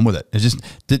crack on with it. It's just,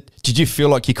 did you feel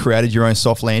like you created your own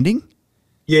soft landing?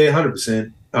 Yeah,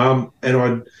 100%.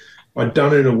 And I'd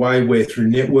done it in a way where through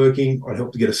networking, I'd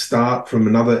helped to get a start from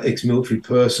another ex-military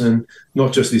person,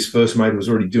 not just this first mate who was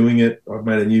already doing it. I've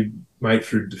made a new mate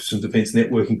through some defence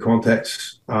networking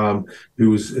contacts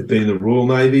who had been in the Royal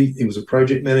Navy. He was a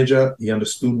project manager. He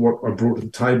understood what I brought to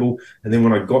the table. And then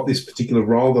when I got this particular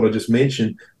role that I just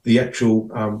mentioned, the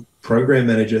actual program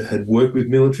manager had worked with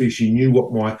military. She knew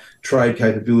what my trade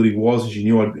capability was, and she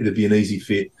knew it'd be an easy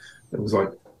fit. It was like,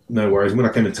 no worries. When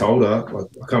I came and told her, like,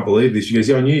 I can't believe this. She goes,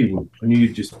 yeah, I knew you would. I knew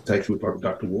you'd just take through it like a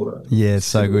duck to water. Yeah, it's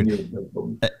so good.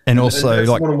 And also, and that's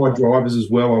like, one of my drivers as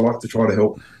well. I like to try to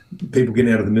help people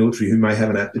getting out of the military who may have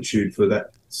an aptitude for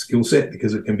that skill set,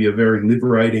 because it can be a very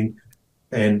liberating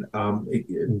and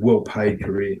well-paid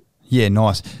career. Yeah,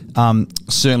 nice.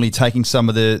 Certainly taking some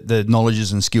of the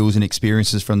knowledges and skills and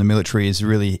experiences from the military is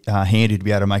really handy to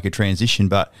be able to make a transition,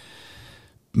 but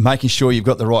making sure you've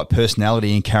got the right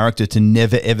personality and character to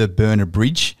never, ever burn a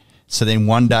bridge. So then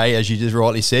one day, as you just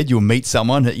rightly said, you'll meet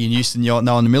someone that you used to know in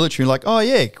the military and like, oh,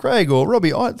 yeah, Craig or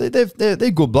Robbie, they're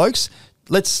good blokes.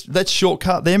 Let's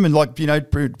shortcut them and, like, you know,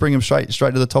 bring them straight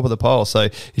to the top of the pile. So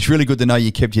it's really good to know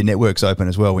you kept your networks open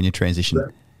as well when you transition.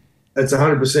 That's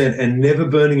 100%. And never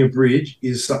burning a bridge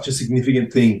is such a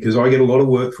significant thing, because I get a lot of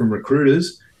work from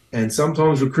recruiters, and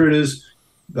sometimes recruiters,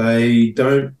 they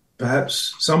don't,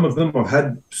 perhaps some of them, I've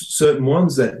had certain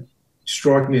ones that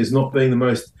strike me as not being the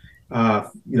most,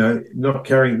 not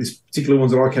carrying, this particular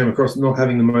ones that I came across, not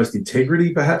having the most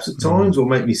integrity perhaps at times, or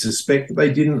make me suspect that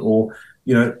they didn't, or,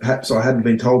 you know, perhaps I hadn't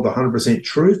been told the 100%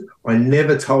 truth. I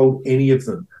never told any of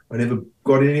them. I never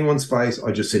got in anyone's face.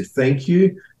 I just said thank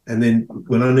you. And then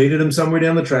when I needed them somewhere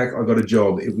down the track, I got a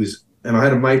job. And I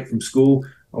had a mate from school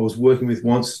I was working with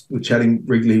once, we're chatting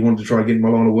regularly. He wanted to try and get in my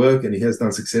line of work, and he has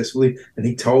done successfully. And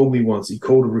he told me once, he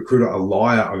called a recruiter a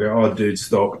liar. I go, oh, dude,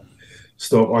 stop.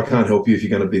 I can't help you if you're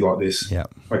going to be like this. Yeah,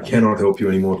 I cannot help you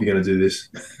anymore if you're going to do this.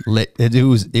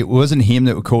 It wasn't him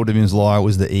that called him his liar. It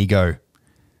was the ego.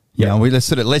 You know,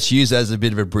 let's use that as a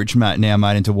bit of a bridge, mate,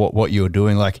 into what you're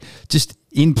doing. Like, just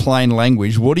in plain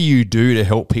language, what do you do to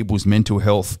help people's mental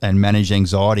health and manage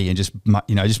anxiety and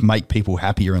just make people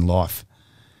happier in life?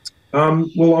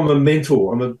 Well, I'm a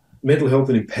mentor. I'm a mental health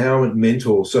and empowerment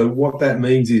mentor. So what that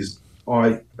means is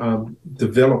I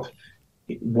develop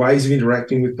ways of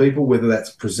interacting with people, whether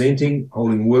that's presenting,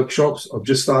 holding workshops. I've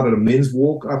just started a men's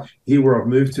walk up here where I've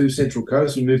moved to, Central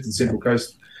Coast. We moved to the Central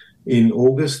Coast in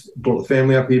August, brought the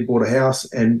family up here, bought a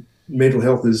house, and mental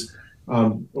health is,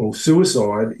 or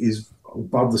suicide is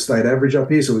above the state average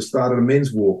up here. So we started a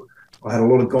men's walk. I had a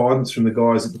lot of guidance from the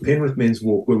guys at the Penrith Men's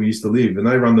Walk where we used to live, and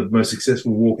they run the most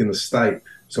successful walk in the state.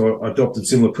 So I adopted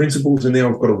similar principles, and now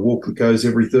I've got a walk that goes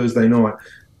every Thursday night.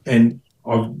 And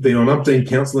I've been on umpteen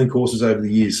counselling courses over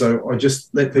the years, so I just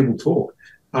let people talk.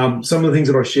 Some of the things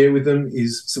that I share with them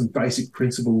is some basic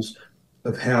principles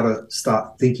of how to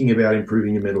start thinking about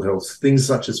improving your mental health. Things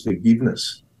such as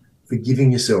forgiveness,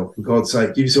 forgiving yourself, for God's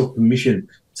sake. Give yourself permission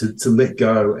to let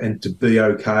go and to be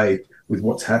okay with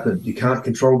what's happened. You can't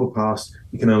control the past.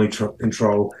 You can only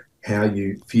control how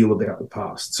you feel about the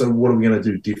past. So what are we going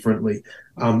to do differently?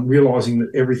 Realizing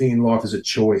that everything in life is a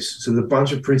choice. So there's a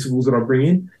bunch of principles that I bring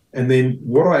in. And then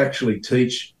what I actually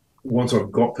teach once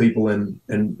I've got people and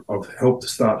I've helped to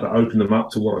start to open them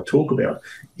up to what I talk about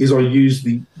is I use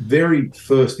the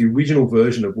original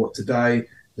version of what today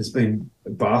has been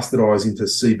bastardized into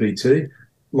CBT.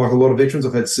 Like a lot of veterans,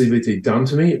 I've had CBT done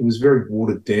to me. It was a very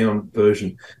watered down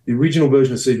version. The original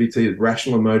version of CBT is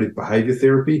rational emotive behavior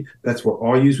therapy. That's what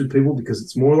I use with people because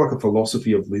it's more like a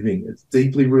philosophy of living. It's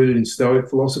deeply rooted in Stoic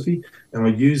philosophy, and I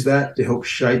use that to help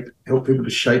people to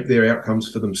shape their outcomes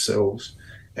for themselves.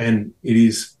 And it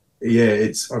is,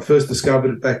 I first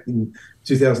discovered it back in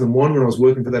 2001 when I was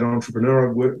working for that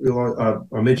entrepreneur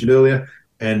I mentioned earlier.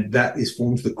 And that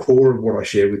forms the core of what I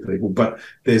share with people. But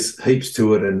there's heaps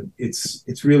to it, and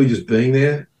it's really just being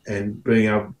there and being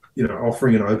able,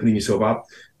 offering and opening yourself up.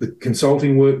 The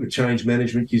consulting work with change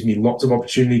management gives me lots of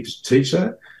opportunity to teach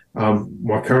that.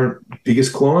 My current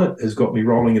biggest client has got me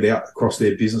rolling it out across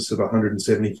their business of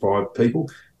 175 people,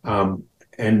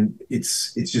 and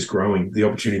it's just growing. The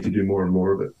opportunity to do more and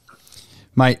more of it,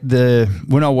 mate.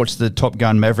 When I watched the Top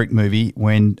Gun Maverick movie,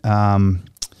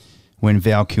 when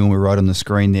Val Kilmer wrote on the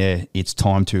screen there, it's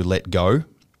time to let go.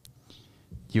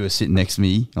 You were sitting next to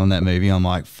me on that movie. I'm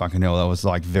like, fucking hell, that was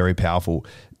like very powerful.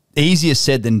 Easier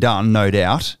said than done, no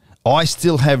doubt. I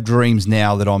still have dreams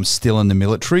now that I'm still in the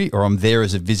military or I'm there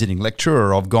as a visiting lecturer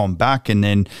or I've gone back and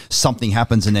then something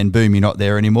happens and then boom, you're not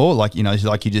there anymore. Like,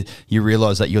 you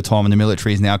realize that your time in the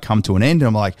military has now come to an end. And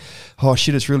I'm like, oh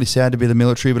shit, it's really sad to be in the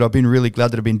military, but I've been really glad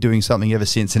that I've been doing something ever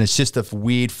since. And it's just a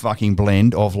weird fucking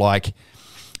blend of like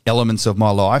elements of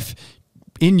my life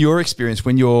in your experience,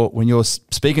 when you're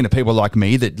speaking to people like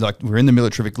me that like were in the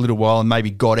military for a little while and maybe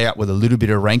got out with a little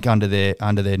bit of rank under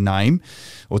their name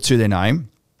or to their name,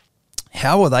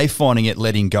 how are they finding it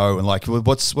letting go? And like,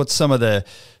 what's some of the,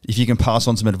 if you can pass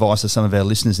on some advice to some of our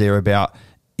listeners there about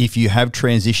if you have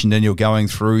transitioned and you're going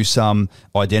through some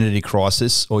identity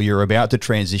crisis, or you're about to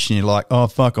transition, you're like, oh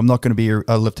fuck, I'm not going to be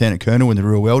a lieutenant colonel in the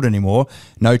real world anymore.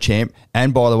 No, champ.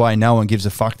 And by the way, no one gives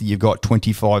a fuck that you've got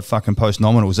 25 fucking post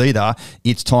nominals either.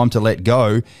 It's time to let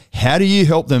go. How do you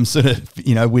help them sort of,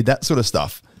 with that sort of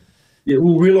stuff? Yeah,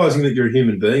 well, realizing that you're a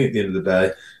human being at the end of the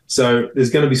day. So there's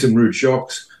going to be some rude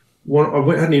shocks. I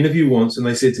had an interview once and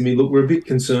they said to me, look, we're a bit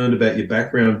concerned about your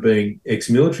background being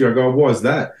ex-military. I go, why is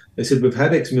that? They said, we've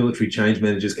had ex-military change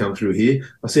managers come through here.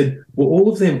 I said, well,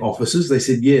 all of them officers? They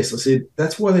said, yes. I said,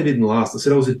 that's why they didn't last. I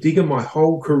said, I was a digger my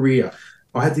whole career.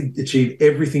 I had to achieve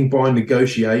everything by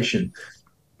negotiation.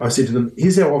 I said to them,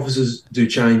 here's how officers do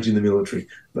change in the military.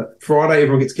 But Friday,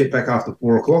 everyone gets kept back after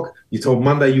 4 o'clock. You're told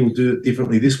Monday you'll do it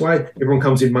differently this way. Everyone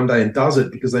comes in Monday and does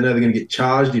it because they know they're going to get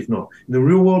charged if not. In the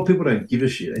real world, people don't give a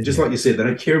shit. And just like you said, they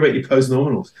don't care about your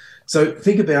post-nominals. So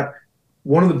think about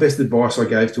one of the best advice I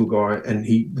gave to a guy, and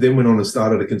he then went on and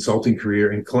started a consulting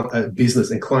career in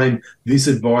business and claimed this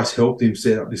advice helped him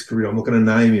set up this career. I'm not going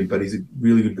to name him, but he's a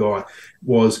really good guy.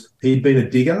 Was he'd been a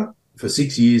digger for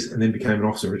 6 years and then became an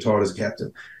officer, retired as a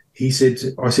captain. I said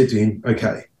to him,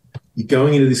 okay, you're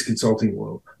going into this consulting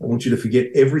world. I want you to forget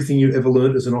everything you ever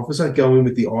learned as an officer. Go in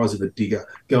with the eyes of a digger.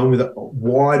 Go in with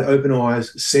wide open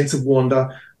eyes, sense of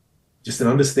wonder, just an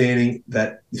understanding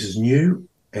that this is new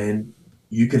and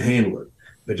you can handle it.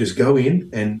 But just go in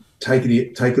and take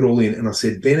it all in. And I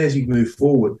said, then as you move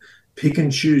forward, pick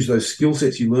and choose those skill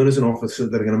sets you learn as an officer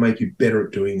that are going to make you better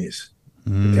at doing this.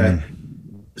 Okay.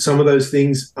 Some of those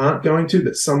things aren't going to,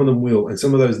 but some of them will. And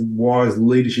some of those wise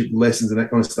leadership lessons and that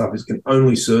kind of stuff can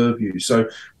only serve you. So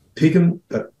pick them,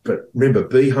 but remember,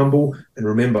 be humble and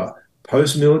remember,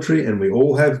 post-military, and we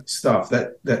all have stuff.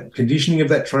 That conditioning of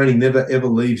that training never, ever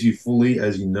leaves you fully,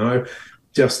 as you know.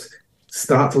 Just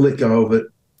start to let go of it,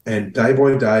 and day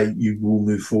by day, you will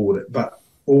move forward. But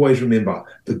always remember,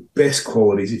 the best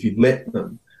qualities, if you let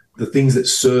them, the things that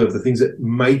serve, the things that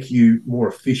make you more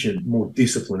efficient, more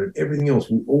disciplined, and everything else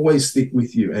will always stick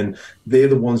with you. And they're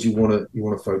the ones you want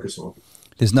to focus on.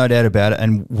 There's no doubt about it,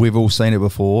 and we've all seen it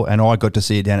before. And I got to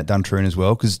see it down at Duntroon as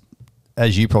well, because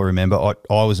as you probably remember,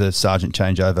 I was a sergeant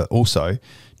changeover also,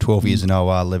 12 years in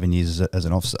OR, 11 years as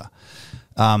an officer.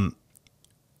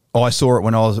 I saw it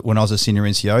when I was a senior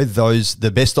NCO.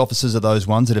 The best officers are those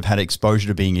ones that have had exposure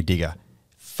to being a digger.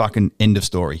 Fucking end of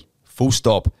story. Full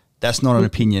stop. That's not an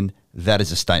opinion. That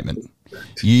is a statement.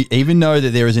 You even know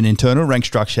that there is an internal rank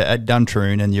structure at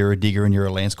Duntroon, and you're a digger and you're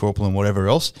a lance corporal and whatever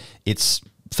else. It's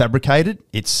fabricated.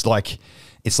 It's like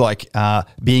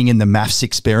being in the maths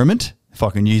experiment, if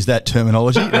I can use that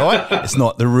terminology, right? It's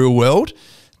not the real world,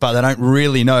 but they don't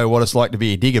really know what it's like to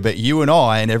be a digger. But you and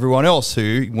I and everyone else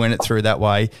who went it through that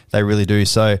way, they really do.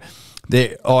 So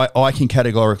I can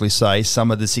categorically say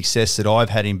some of the success that I've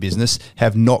had in business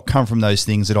have not come from those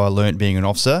things that I learnt being an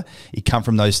officer. It come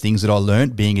from those things that I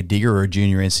learnt being a digger or a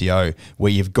junior NCO,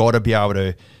 where you've got to be able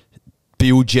to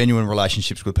build genuine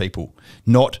relationships with people,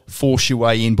 not force your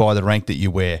way in by the rank that you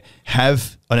wear.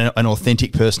 Have an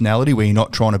authentic personality where you're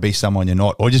not trying to be someone you're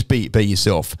not, or just be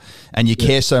yourself. And you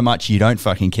care so much you don't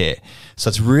fucking care. So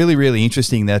it's really, really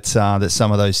interesting that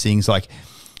some of those things, like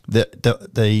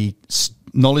the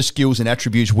knowledge, skills and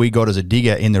attributes we got as a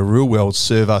digger in the real world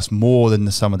serve us more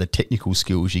than some of the technical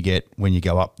skills you get when you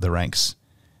go up the ranks.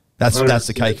 That's the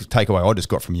takeaway I just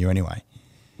got from you anyway.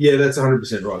 Yeah, that's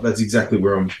 100% right. That's exactly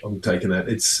where I'm taking that.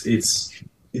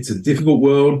 It's a difficult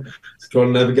world to try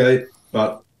to navigate,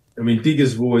 but I mean,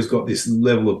 diggers have always got this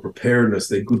level of preparedness.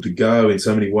 They're good to go in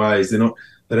so many ways. They don't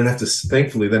have to,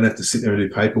 thankfully, they don't have to sit there and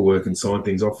do paperwork and sign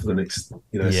things off for the next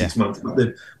 6 months.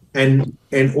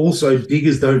 And also,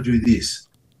 diggers don't do this.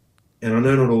 And I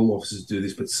know not all officers do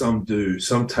this, but some do.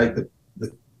 Some take the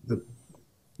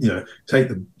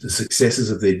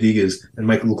successes of their diggers and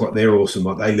make it look like they're awesome,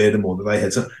 like they led them or that they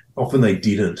had some. Often they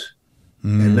didn't.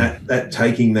 And that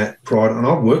taking that pride, and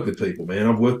I've worked with people, man.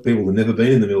 I've worked with people who've never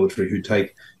been in the military who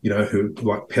take, who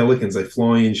like pelicans, they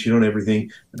fly in, shit on everything.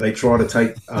 They try to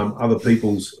take other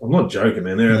people's, I'm not joking,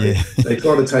 man. They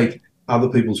try to take other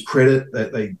people's credit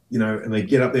that they, and they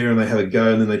get up there and they have a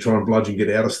go, and then they try and bludgeon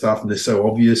get out of stuff, and they're so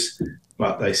obvious,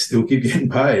 but they still keep getting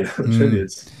paid. I'm telling you,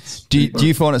 do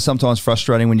you find it sometimes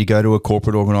frustrating when you go to a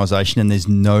corporate organisation and there's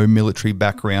no military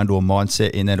background or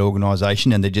mindset in that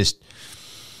organisation, and they're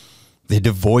they're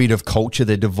devoid of culture,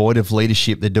 they're devoid of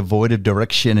leadership, they're devoid of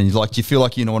direction, and like you feel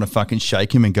like you want to fucking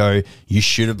shake him and go, you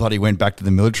should have bloody went back to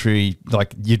the military.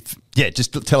 Like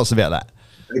just tell us about that.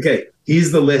 Okay,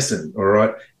 here's the lesson, all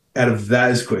right, out of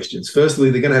those questions.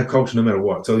 Firstly, they're going to have culture no matter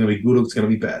what. It's either going to be good or it's going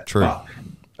to be bad. True. But,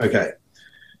 okay,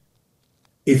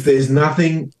 if there's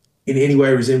nothing in any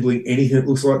way resembling anything that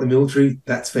looks like the military,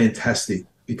 that's fantastic,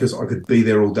 because I could be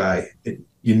there all day.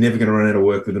 You're never going to run out of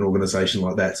work with an organization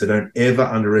like that, so don't ever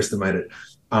underestimate it.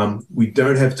 We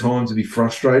don't have time to be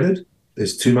frustrated.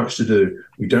 There's too much to do.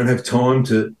 We don't have time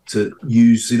to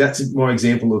use. See, that's my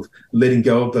example of letting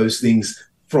go of those things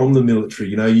from the military.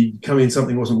 You know, you come in,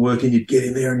 something wasn't working, you'd get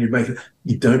in there and you'd make it.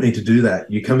 You don't need to do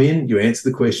that. You come in, you answer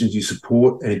the questions, you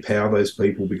support and empower those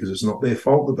people, because it's not their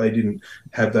fault that they didn't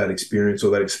have that experience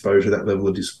or that exposure, that level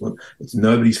of discipline. It's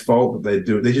nobody's fault that they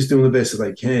do it. They're just doing the best that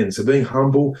they can. So being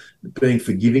humble, being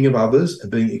forgiving of others, and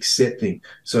being accepting.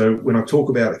 So when I talk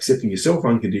about accepting yourself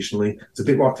unconditionally, it's a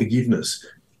bit like forgiveness.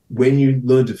 When you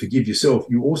learn to forgive yourself,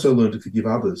 you also learn to forgive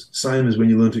others. Same as when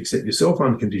you learn to accept yourself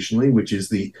unconditionally, which is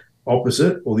the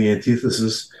opposite or the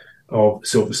antithesis of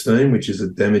self-esteem, which is a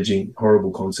damaging, horrible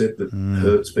concept that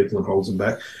hurts people and holds them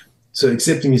back. So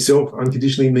accepting yourself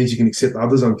unconditionally means you can accept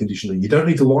others unconditionally. You don't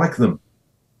need to like them.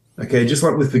 Okay, just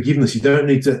like with forgiveness, you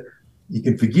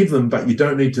can forgive them, but you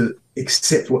don't need to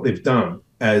accept what they've done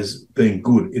as being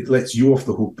good. It lets you off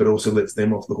the hook, but also lets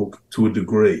them off the hook to a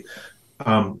degree.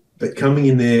 But coming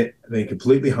in there, being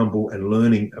completely humble and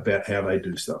learning about how they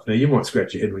do stuff. Now, you might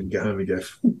scratch your head when you go home and go,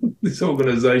 this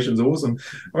organization's awesome.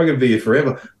 I can be here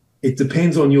forever. It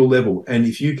depends on your level. And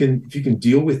if you can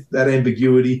deal with that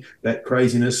ambiguity, that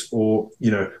craziness, or,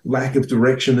 lack of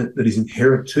direction that is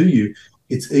inherent to you,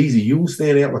 it's easy. You will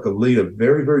stand out like a leader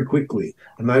very, very quickly,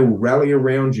 and they will rally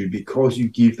around you because you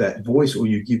give that voice or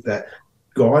you give that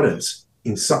guidance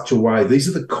in such a way. These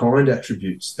are the kind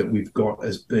attributes that we've got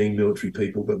as being military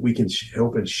people, that we can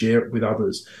help and share it with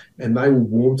others, and they will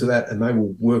warm to that and they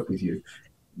will work with you.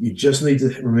 You just need to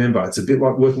remember, it's a bit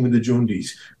like working with the Jundis.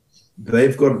 They're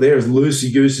as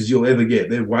loosey-goose as you'll ever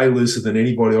get. They're way looser than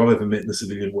anybody I've ever met in the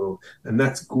civilian world, and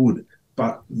that's good.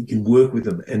 But you can work with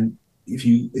them, and if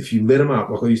you let them up,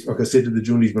 like I said to the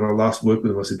Jundis when I last worked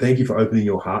with them, I said, thank you for opening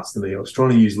your hearts to me. I was trying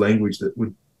to use language that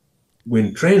would,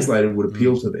 when translated, would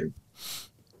appeal to them.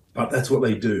 But that's what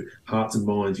they do, hearts and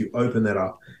minds. You open that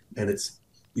up, and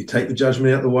you take the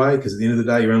judgment out of the way, because at the end of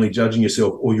the day, you're only judging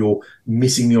yourself, or you're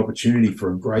missing the opportunity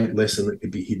for a great lesson that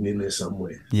could be hidden in there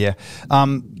somewhere. Yeah.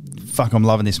 I'm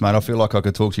loving this, mate. I feel like I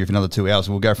could talk to you for another 2 hours.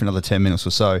 We'll go for another 10 minutes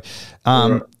or so.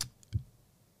 Right.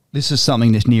 This is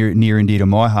something that's near and dear to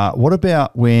my heart. What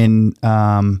about when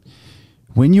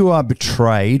you are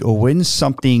betrayed, or when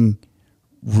something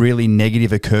really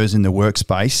negative occurs in the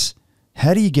workspace?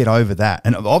 How do you get over that?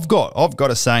 And I've got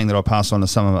a saying that I pass on to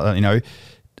some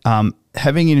of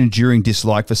having an enduring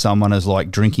dislike for someone is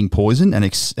like drinking poison and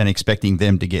expecting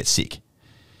them to get sick.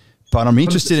 But I'm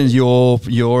interested in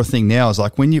your thing now. Is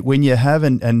like when you have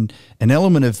an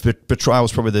element of betrayal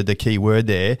is probably the key word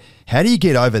there. How do you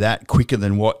get over that quicker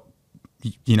than what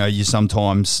you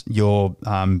sometimes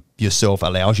yourself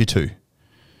allows you to?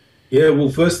 Yeah, well,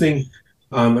 first thing,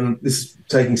 and this is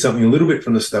taking something a little bit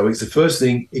from the Stoics, the first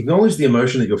thing, acknowledge the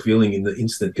emotion that you're feeling in the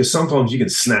instant, because sometimes you can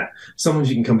snap. Sometimes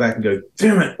you can come back and go,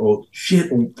 damn it, or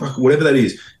shit, or fuck, whatever that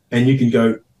is. And you can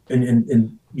go,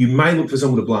 and you may look for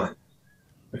someone to blame.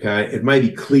 Okay, it may be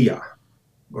clear,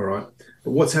 all right?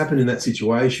 But what's happened in that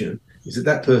situation is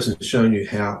that person's shown you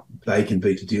how they can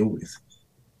be to deal with.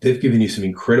 They've given you some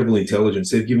incredible intelligence.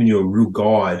 They've given you a real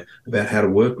guide about how to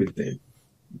work with them.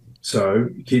 So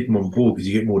keep them on board, because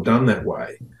you get more done that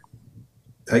way.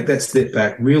 Take that step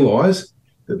back, realise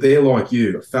that they're like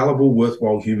you, a fallible,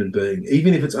 worthwhile human being.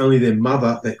 Even if it's only their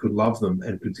mother that could love them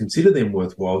and could consider them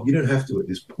worthwhile, you don't have to at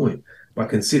this point. But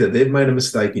consider they've made a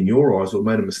mistake in your eyes, or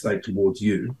made a mistake towards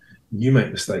you. You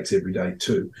make mistakes every day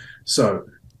too. So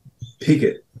pick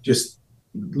it. Just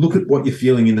look at what you're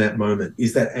feeling in that moment.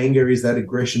 Is that anger? Is that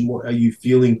aggression? What are you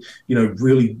feeling,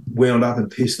 really wound up and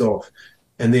pissed off?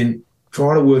 And then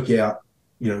try to work out,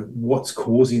 what's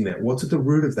causing that? What's at the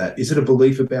root of that? Is it a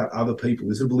belief about other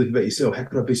people? Is it a belief about yourself? How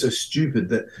could I be so stupid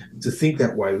to think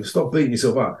that way? Well, stop beating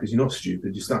yourself up, because you're not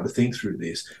stupid. You start to think through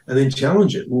this and then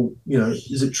challenge it. Well,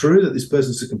 is it true that this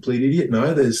person's a complete idiot?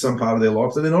 No, there's some part of their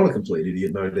life that they're not a complete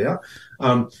idiot, no doubt.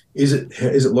 Is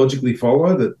it logically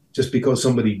follow that just because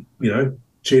somebody,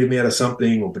 cheated me out of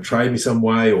something, or betrayed me some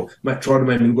way, or tried to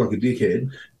make me look like a dickhead,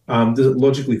 does it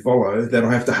logically follow that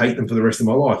I have to hate them for the rest of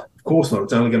my life? Of course not.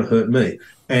 It's only going to hurt me.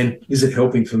 And is it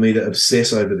helping for me to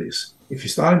obsess over this? If you're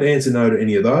starting to answer no to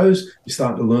any of those, you're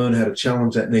starting to learn how to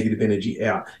challenge that negative energy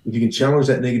out. If you can challenge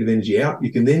that negative energy out,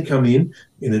 you can then come in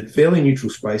a fairly neutral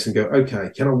space and go, okay,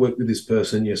 can I work with this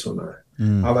person? Yes or no?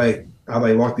 Are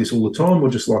they like this all the time or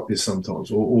just like this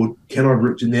sometimes? Or can I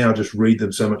now just read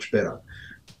them so much better?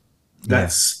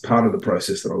 That's part of the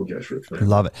process that I'll go through.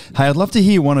 Love it. Hey, I'd love to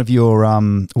hear one of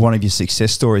your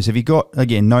success stories. Have you got,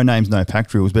 again, no names, no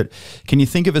pack rules, but can you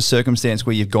think of a circumstance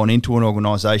where you've gone into an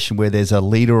organisation where there's a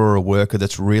leader or a worker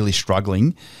that's really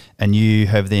struggling, and you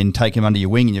have then taken them under your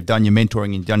wing and you've done your mentoring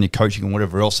and you've done your coaching and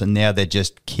whatever else, and now they're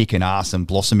just kicking ass and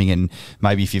blossoming, and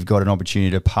maybe if you've got an opportunity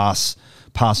to pass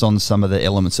on some of the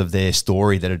elements of their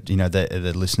story that are,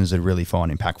 the listeners would really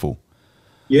find impactful.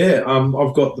 Yeah,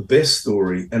 I've got the best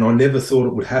story, and I never thought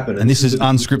it would happen. And this is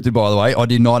unscripted, by the way. I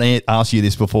did not ask you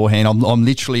this beforehand.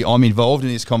 I'm involved in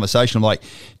this conversation. I'm like,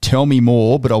 tell me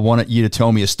more, but I want you to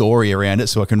tell me a story around it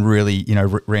so I can really,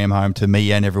 ram home to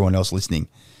me and everyone else listening.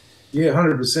 Yeah,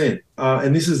 100%.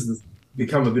 And this has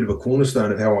become a bit of a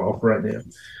cornerstone of how I operate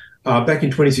now. Back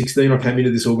in 2016, I came into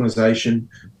this organisation.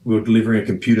 We were delivering a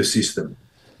computer system.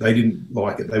 They didn't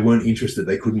like it. They weren't interested.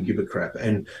 They couldn't give a crap.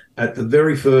 And at the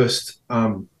very first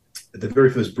briefing,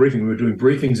 we were doing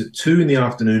briefings at 2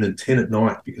 p.m. and 10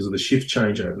 p.m. because of the shift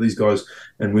changeover. These guys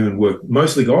and women work,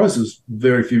 mostly guys. There was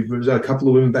very few. There was a couple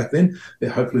of women back then.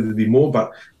 Hopefully there'd be more, but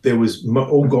there was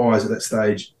all guys at that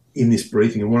stage in this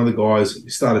briefing. And one of the guys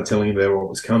started telling him about what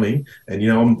was coming. And,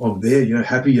 I'm there,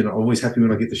 happy. And I'm always happy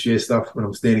when I get to share stuff when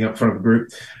I'm standing up in front of a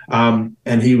group.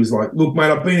 And he was like, look,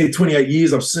 mate, I've been here 28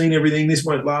 years. I've seen everything. This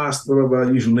won't last, blah, blah, blah,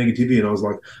 usual negativity. And I was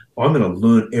like, I'm going to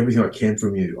learn everything I can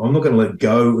from you. I'm not going to let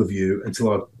go of you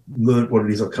until I've learned what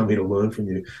it is I've come here to learn from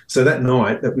you. So that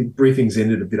night, briefings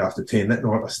ended a bit after 10. That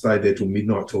night, I stayed there till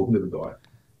midnight talking to the guy.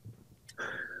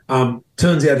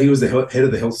 Turns out he was the head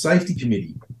of the health safety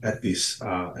committee at this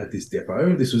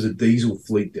depot. This was a diesel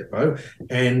fleet depot.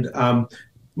 And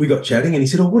we got chatting, and he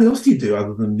said, what else do you do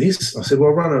other than this? I said,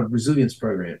 well, I run a resilience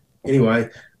program. Anyway,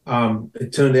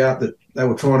 it turned out that they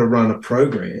were trying to run a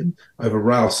program over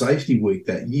Rail Safety Week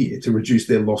that year to reduce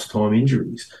their lost time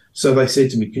injuries. So they said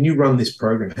to me, can you run this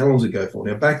program? How long does it go for?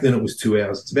 Now, back then it was 2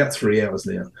 hours. It's about 3 hours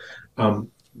now.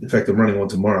 In fact, I'm running one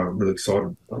tomorrow. I'm really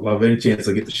excited. I love any chance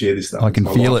I get to share this stuff. I can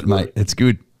feel it, mate. It's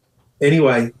good.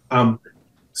 Anyway,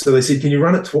 so they said, can you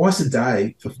run it twice a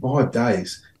day for 5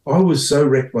 days? I was so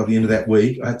wrecked by the end of that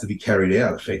week, I had to be carried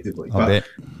out effectively. I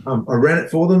ran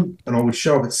it for them, and I would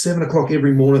show up at 7 o'clock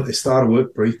every morning at their start of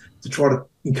work brief to try to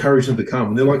encourage them to come.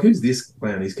 And they're like, who's this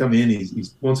clown? He's come in, he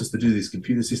wants us to do this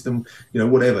computer system,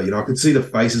 whatever. I could see the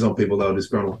faces on people, they were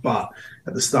disgruntled. But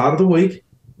at the start of the week,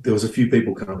 there was a few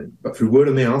people coming, but through word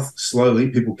of mouth,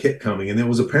 slowly people kept coming. And there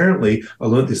was apparently, I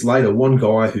learned this later, one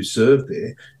guy who served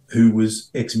there who was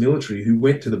ex-military who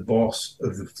went to the boss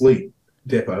of the fleet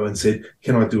depot and said,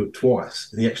 can I do it twice?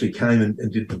 And he actually came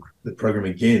and did the program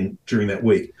again during that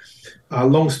week.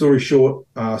 Long story short,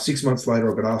 6 months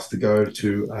later, I got asked to go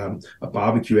to a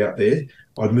barbecue out there.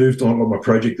 I'd moved on, my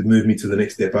project had moved me to the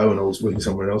next depot and I was working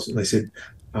somewhere else. And they said,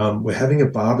 we're having a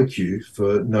barbecue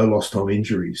for no lost time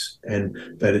injuries. And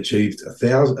they'd achieved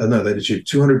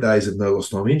 200 days of no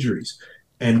lost time injuries.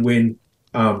 And when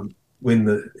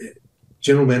the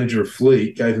general manager of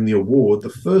fleet gave him the award, the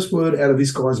first word out of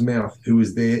this guy's mouth, who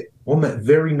was there on that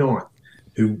very night,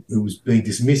 who was being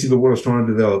dismissive of what I was trying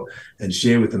to develop and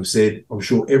share with them, said, I'm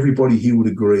sure everybody here would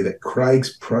agree that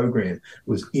Craig's program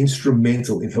was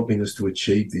instrumental in helping us to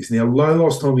achieve this. Now, low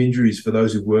lost time injuries for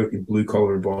those who work in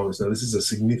blue-collar environments, now this is a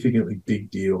significantly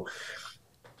big deal.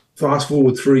 Fast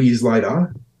forward 3 years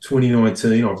later,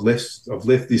 2019, I've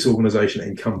left this organisation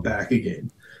and come back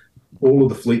again. All of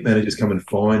the fleet managers come and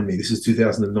find me. This is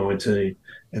 2019,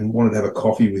 and wanted to have a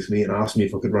coffee with me and asked me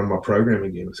if I could run my program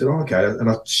again. I said, oh, okay. And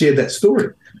I shared that story.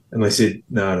 And they said,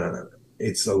 no.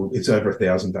 It's over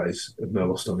 1,000 days of no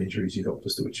lost time injuries you helped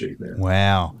us to achieve now.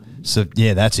 Wow. So,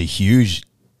 yeah, that's a huge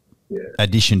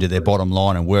addition to their bottom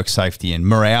line and work safety and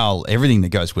morale, everything that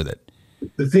goes with it.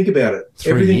 But think about it.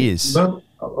 3 years. A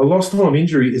lost time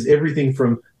injury is everything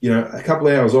from, a couple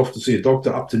of hours off to see a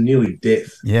doctor up to nearly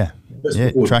death. Yeah.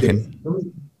 Tracking. Death.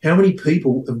 How many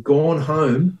people have gone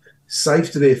home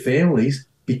safe to their families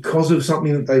because of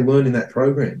something that they learned in that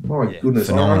program? My goodness.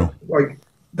 Phenomenal.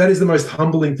 That is the most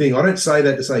humbling thing. I don't say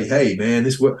that to say, hey, man,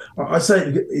 this work. I say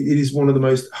it is one of the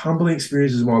most humbling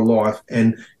experiences of my life,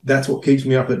 and that's what keeps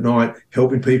me up at night,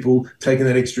 helping people, taking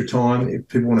that extra time. If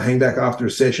people want to hang back after a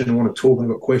session and want to talk and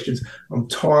got questions, I'm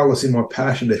tireless in my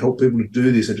passion to help people to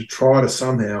do this and to try to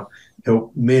somehow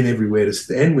help men everywhere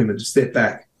and women to step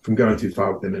back from going too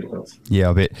far with their mental health. Yeah,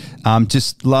 I bet.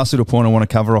 Just last little point I want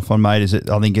to cover off on, mate, is that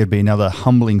I think it'd be another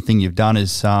humbling thing you've done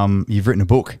is you've written a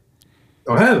book.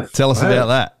 I have. Tell us about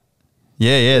that.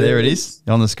 Yeah, there it is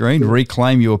on the screen.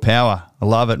 Reclaim Your Power. I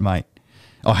love it, mate.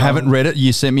 I haven't read it.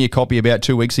 You sent me a copy about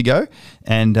 2 weeks ago,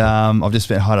 and I've just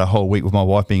had a whole week with my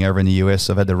wife being over in the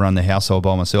US. I've had to run the household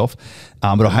by myself,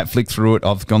 but I have flicked through it.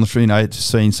 I've gone through,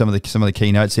 seen some of the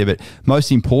key notes here, but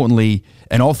most importantly,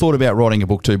 and I've thought about writing a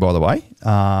book too, by the way,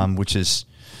 which is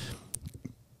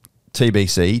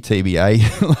TBC,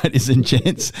 TBA, ladies and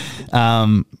gents.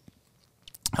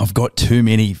 I've got too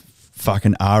many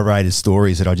fucking R-rated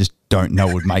stories that I just don't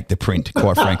know would make the print,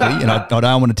 quite frankly. And I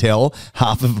don't want to tell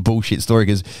half of a bullshit story,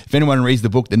 because if anyone reads the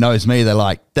book that knows me, they're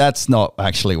like, that's not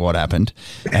actually what happened.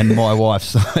 And my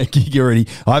wife's like, I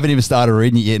haven't even started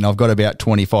reading it yet, and I've got about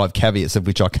 25 caveats of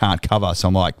which I can't cover. So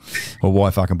I'm like, well, why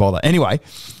fucking bother? Anyway,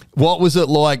 what was it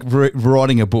like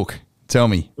writing a book? Tell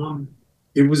me.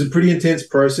 It was a pretty intense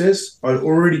process. I'd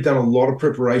already done a lot of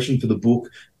preparation for the book,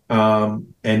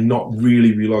 and not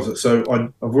really realise it. So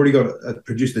I've already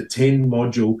produced a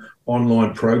 10-module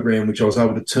online program, which I was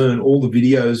able to turn all the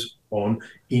videos on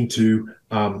into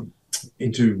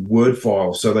Word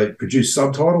files. So they produced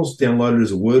subtitles, downloaded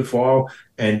as a Word file,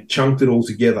 and chunked it all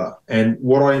together. And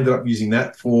what I ended up using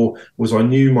that for was, I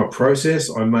knew my process.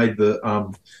 I made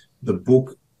the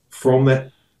book from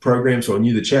that program, so I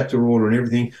knew the chapter order and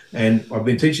everything. And I've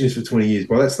been teaching this for 20 years.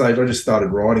 By that stage, I just started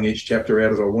writing each chapter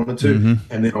out as I wanted to,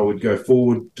 and then I would go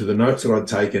forward to the notes that I'd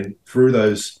taken through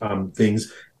those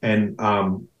things, and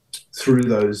through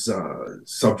those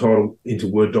subtitle into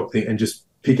Word doc thing, and just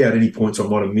pick out any points I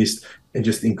might have missed and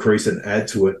just increase and add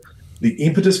to it. The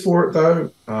impetus for it,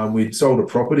 though, we'd sold a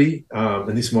property,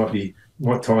 and this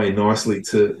might tie in nicely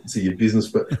to your business,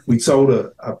 but we'd sold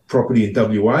a property in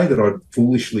WA that I'd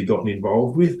foolishly gotten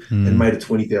involved with and made a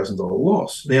 $20,000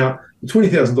 loss. Now, the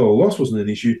 $20,000 loss wasn't an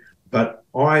issue, but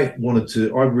I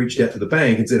reached out to the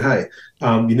bank and said, hey,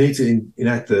 you need to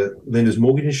enact the lender's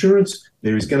mortgage insurance.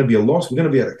 There is going to be a loss. We're going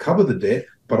to be able to cover the debt,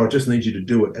 but I just need you to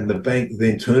do it. And the bank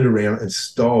then turned around and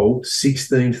stole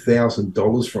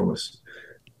 $16,000 from us.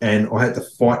 And I had to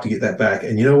fight to get that back.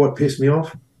 And you know what pissed me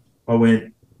off? I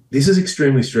went, this is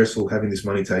extremely stressful, having this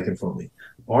money taken from me.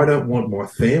 I don't want my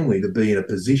family to be in a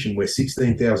position where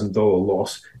 $16,000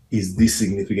 loss is this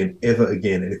significant ever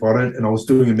again. And I was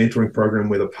doing a mentoring program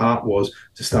where the part was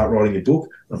to start writing a book.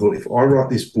 I thought, if I write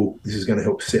this book, this is going to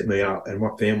help set me up and my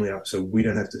family up, so we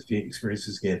don't have to experience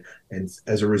this again. And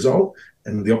as a result,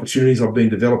 and the opportunities I've been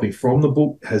developing from the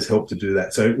book has helped to do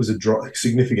that. So it was a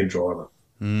significant driver.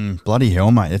 Bloody hell,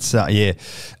 mate. It's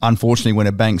unfortunately, when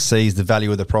a bank sees the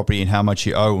value of the property and how much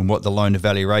you owe and what the loan to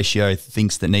value ratio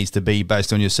thinks that needs to be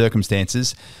based on your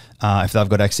circumstances, if they've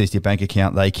got access to your bank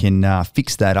account, they can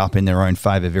fix that up in their own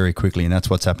favour very quickly. And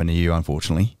that's what's happened to you,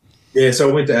 unfortunately. Yeah, so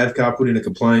I went to Avcar, put in a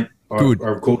complaint. I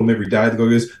called them every day. The guy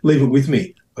goes, leave it with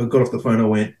me. I got off the phone. I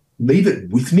went, leave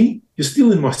it with me? You're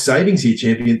still in my savings here,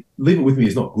 champion. Leave it with me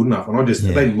is not good enough. And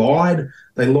they lied.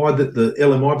 They lied that the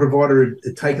LMI provider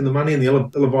had taken the money, and the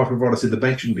LMI provider said the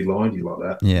bank shouldn't be lying to you like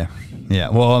that. Yeah.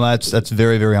 Well, that's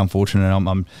very, very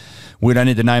unfortunate. We don't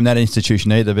need to name that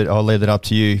institution either, but I'll leave that up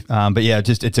to you. But yeah,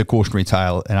 it's a cautionary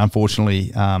tale. And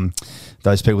unfortunately,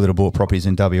 those people that have bought properties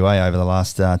in WA over the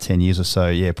last 10 years or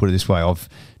so, put it this way, I've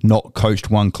not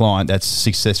coached one client that's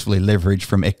successfully leveraged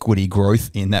from equity growth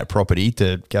in that property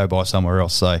to go buy somewhere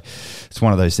else. So it's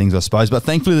one of those things, I suppose. But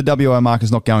thankfully, the WA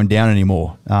market's not going down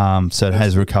anymore. So it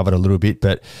has recovered a little bit.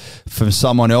 But for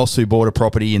someone else who bought a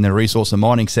property in the resource and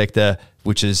mining sector,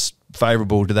 which is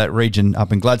favourable to that region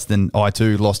up in Gladstone, I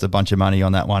too lost a bunch of money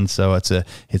on that one. So it's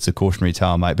a cautionary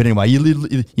tale, mate. But anyway, you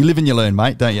live and you learn,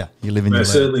 mate, don't you? You live and you learn. I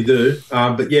certainly do.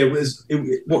 But yeah,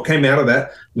 what came out of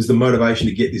that was the motivation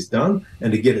to get this done,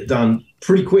 and to get it done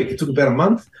pretty quick. It took about a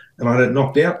month, and I had it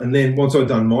knocked out. And then once I'd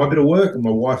done my bit of work, and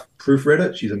my wife proofread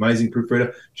it, she's an amazing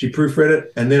proofreader, she proofread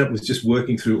it, and then it was just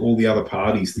working through all the other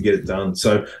parties to get it done.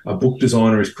 So a book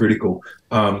designer is critical.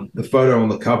 The photo on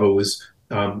the cover was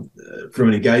from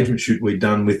an engagement shoot we'd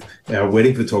done with our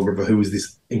wedding photographer, who was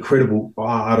this incredible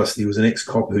artist. He was an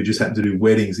ex-cop who just happened to do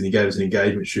weddings, and he gave us an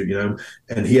engagement shoot,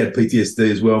 and he had PTSD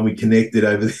as well, and we connected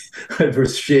over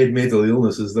shared mental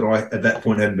illnesses that I at that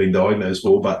point hadn't been diagnosed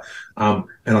for. But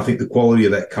and I think the quality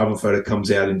of that cover photo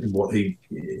comes out in what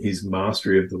his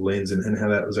mastery of the lens and how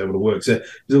that was able to work. So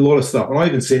there's a lot of stuff. And I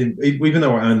even sent him, even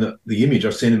though I own the image, I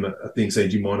sent him a thing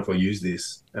saying, do you mind if I use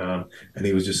this? And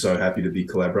he was just so happy to be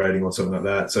collaborating on something like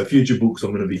that. So future books,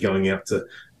 I'm going to be going out to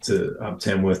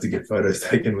Tamworth to get photos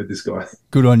taken with this guy.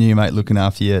 Good on you, mate, looking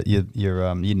after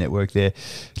your network there.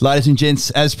 Ladies and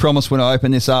gents, as promised when I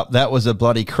opened this up, that was a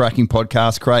bloody cracking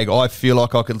podcast. Craig, I feel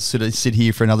like I could sit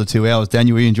here for another 2 hours.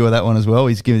 Daniel, you enjoy that one as well?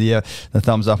 He's giving you the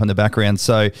thumbs up in the background.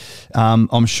 So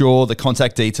I'm sure the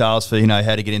contact details for,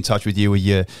 how to get in touch with you or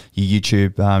your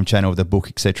YouTube channel, the book,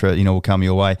 etc., will come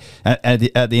your way. At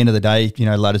the end of the day,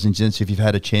 ladies and gents, if you've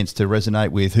had a chance to resonate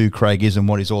with who Craig is and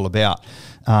what he's all about,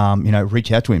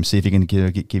 reach out to him, see if he can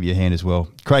give you a hand as well.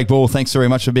 Craig Ball, thanks very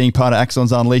much for being part of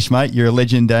Axons Unleashed, mate. You're a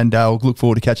legend, and I'll look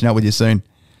forward to catching up with you soon.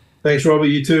 Thanks, Robert.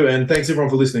 You too, and thanks everyone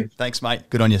for listening. Thanks, mate.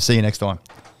 Good on you. See you next time.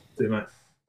 See you, mate.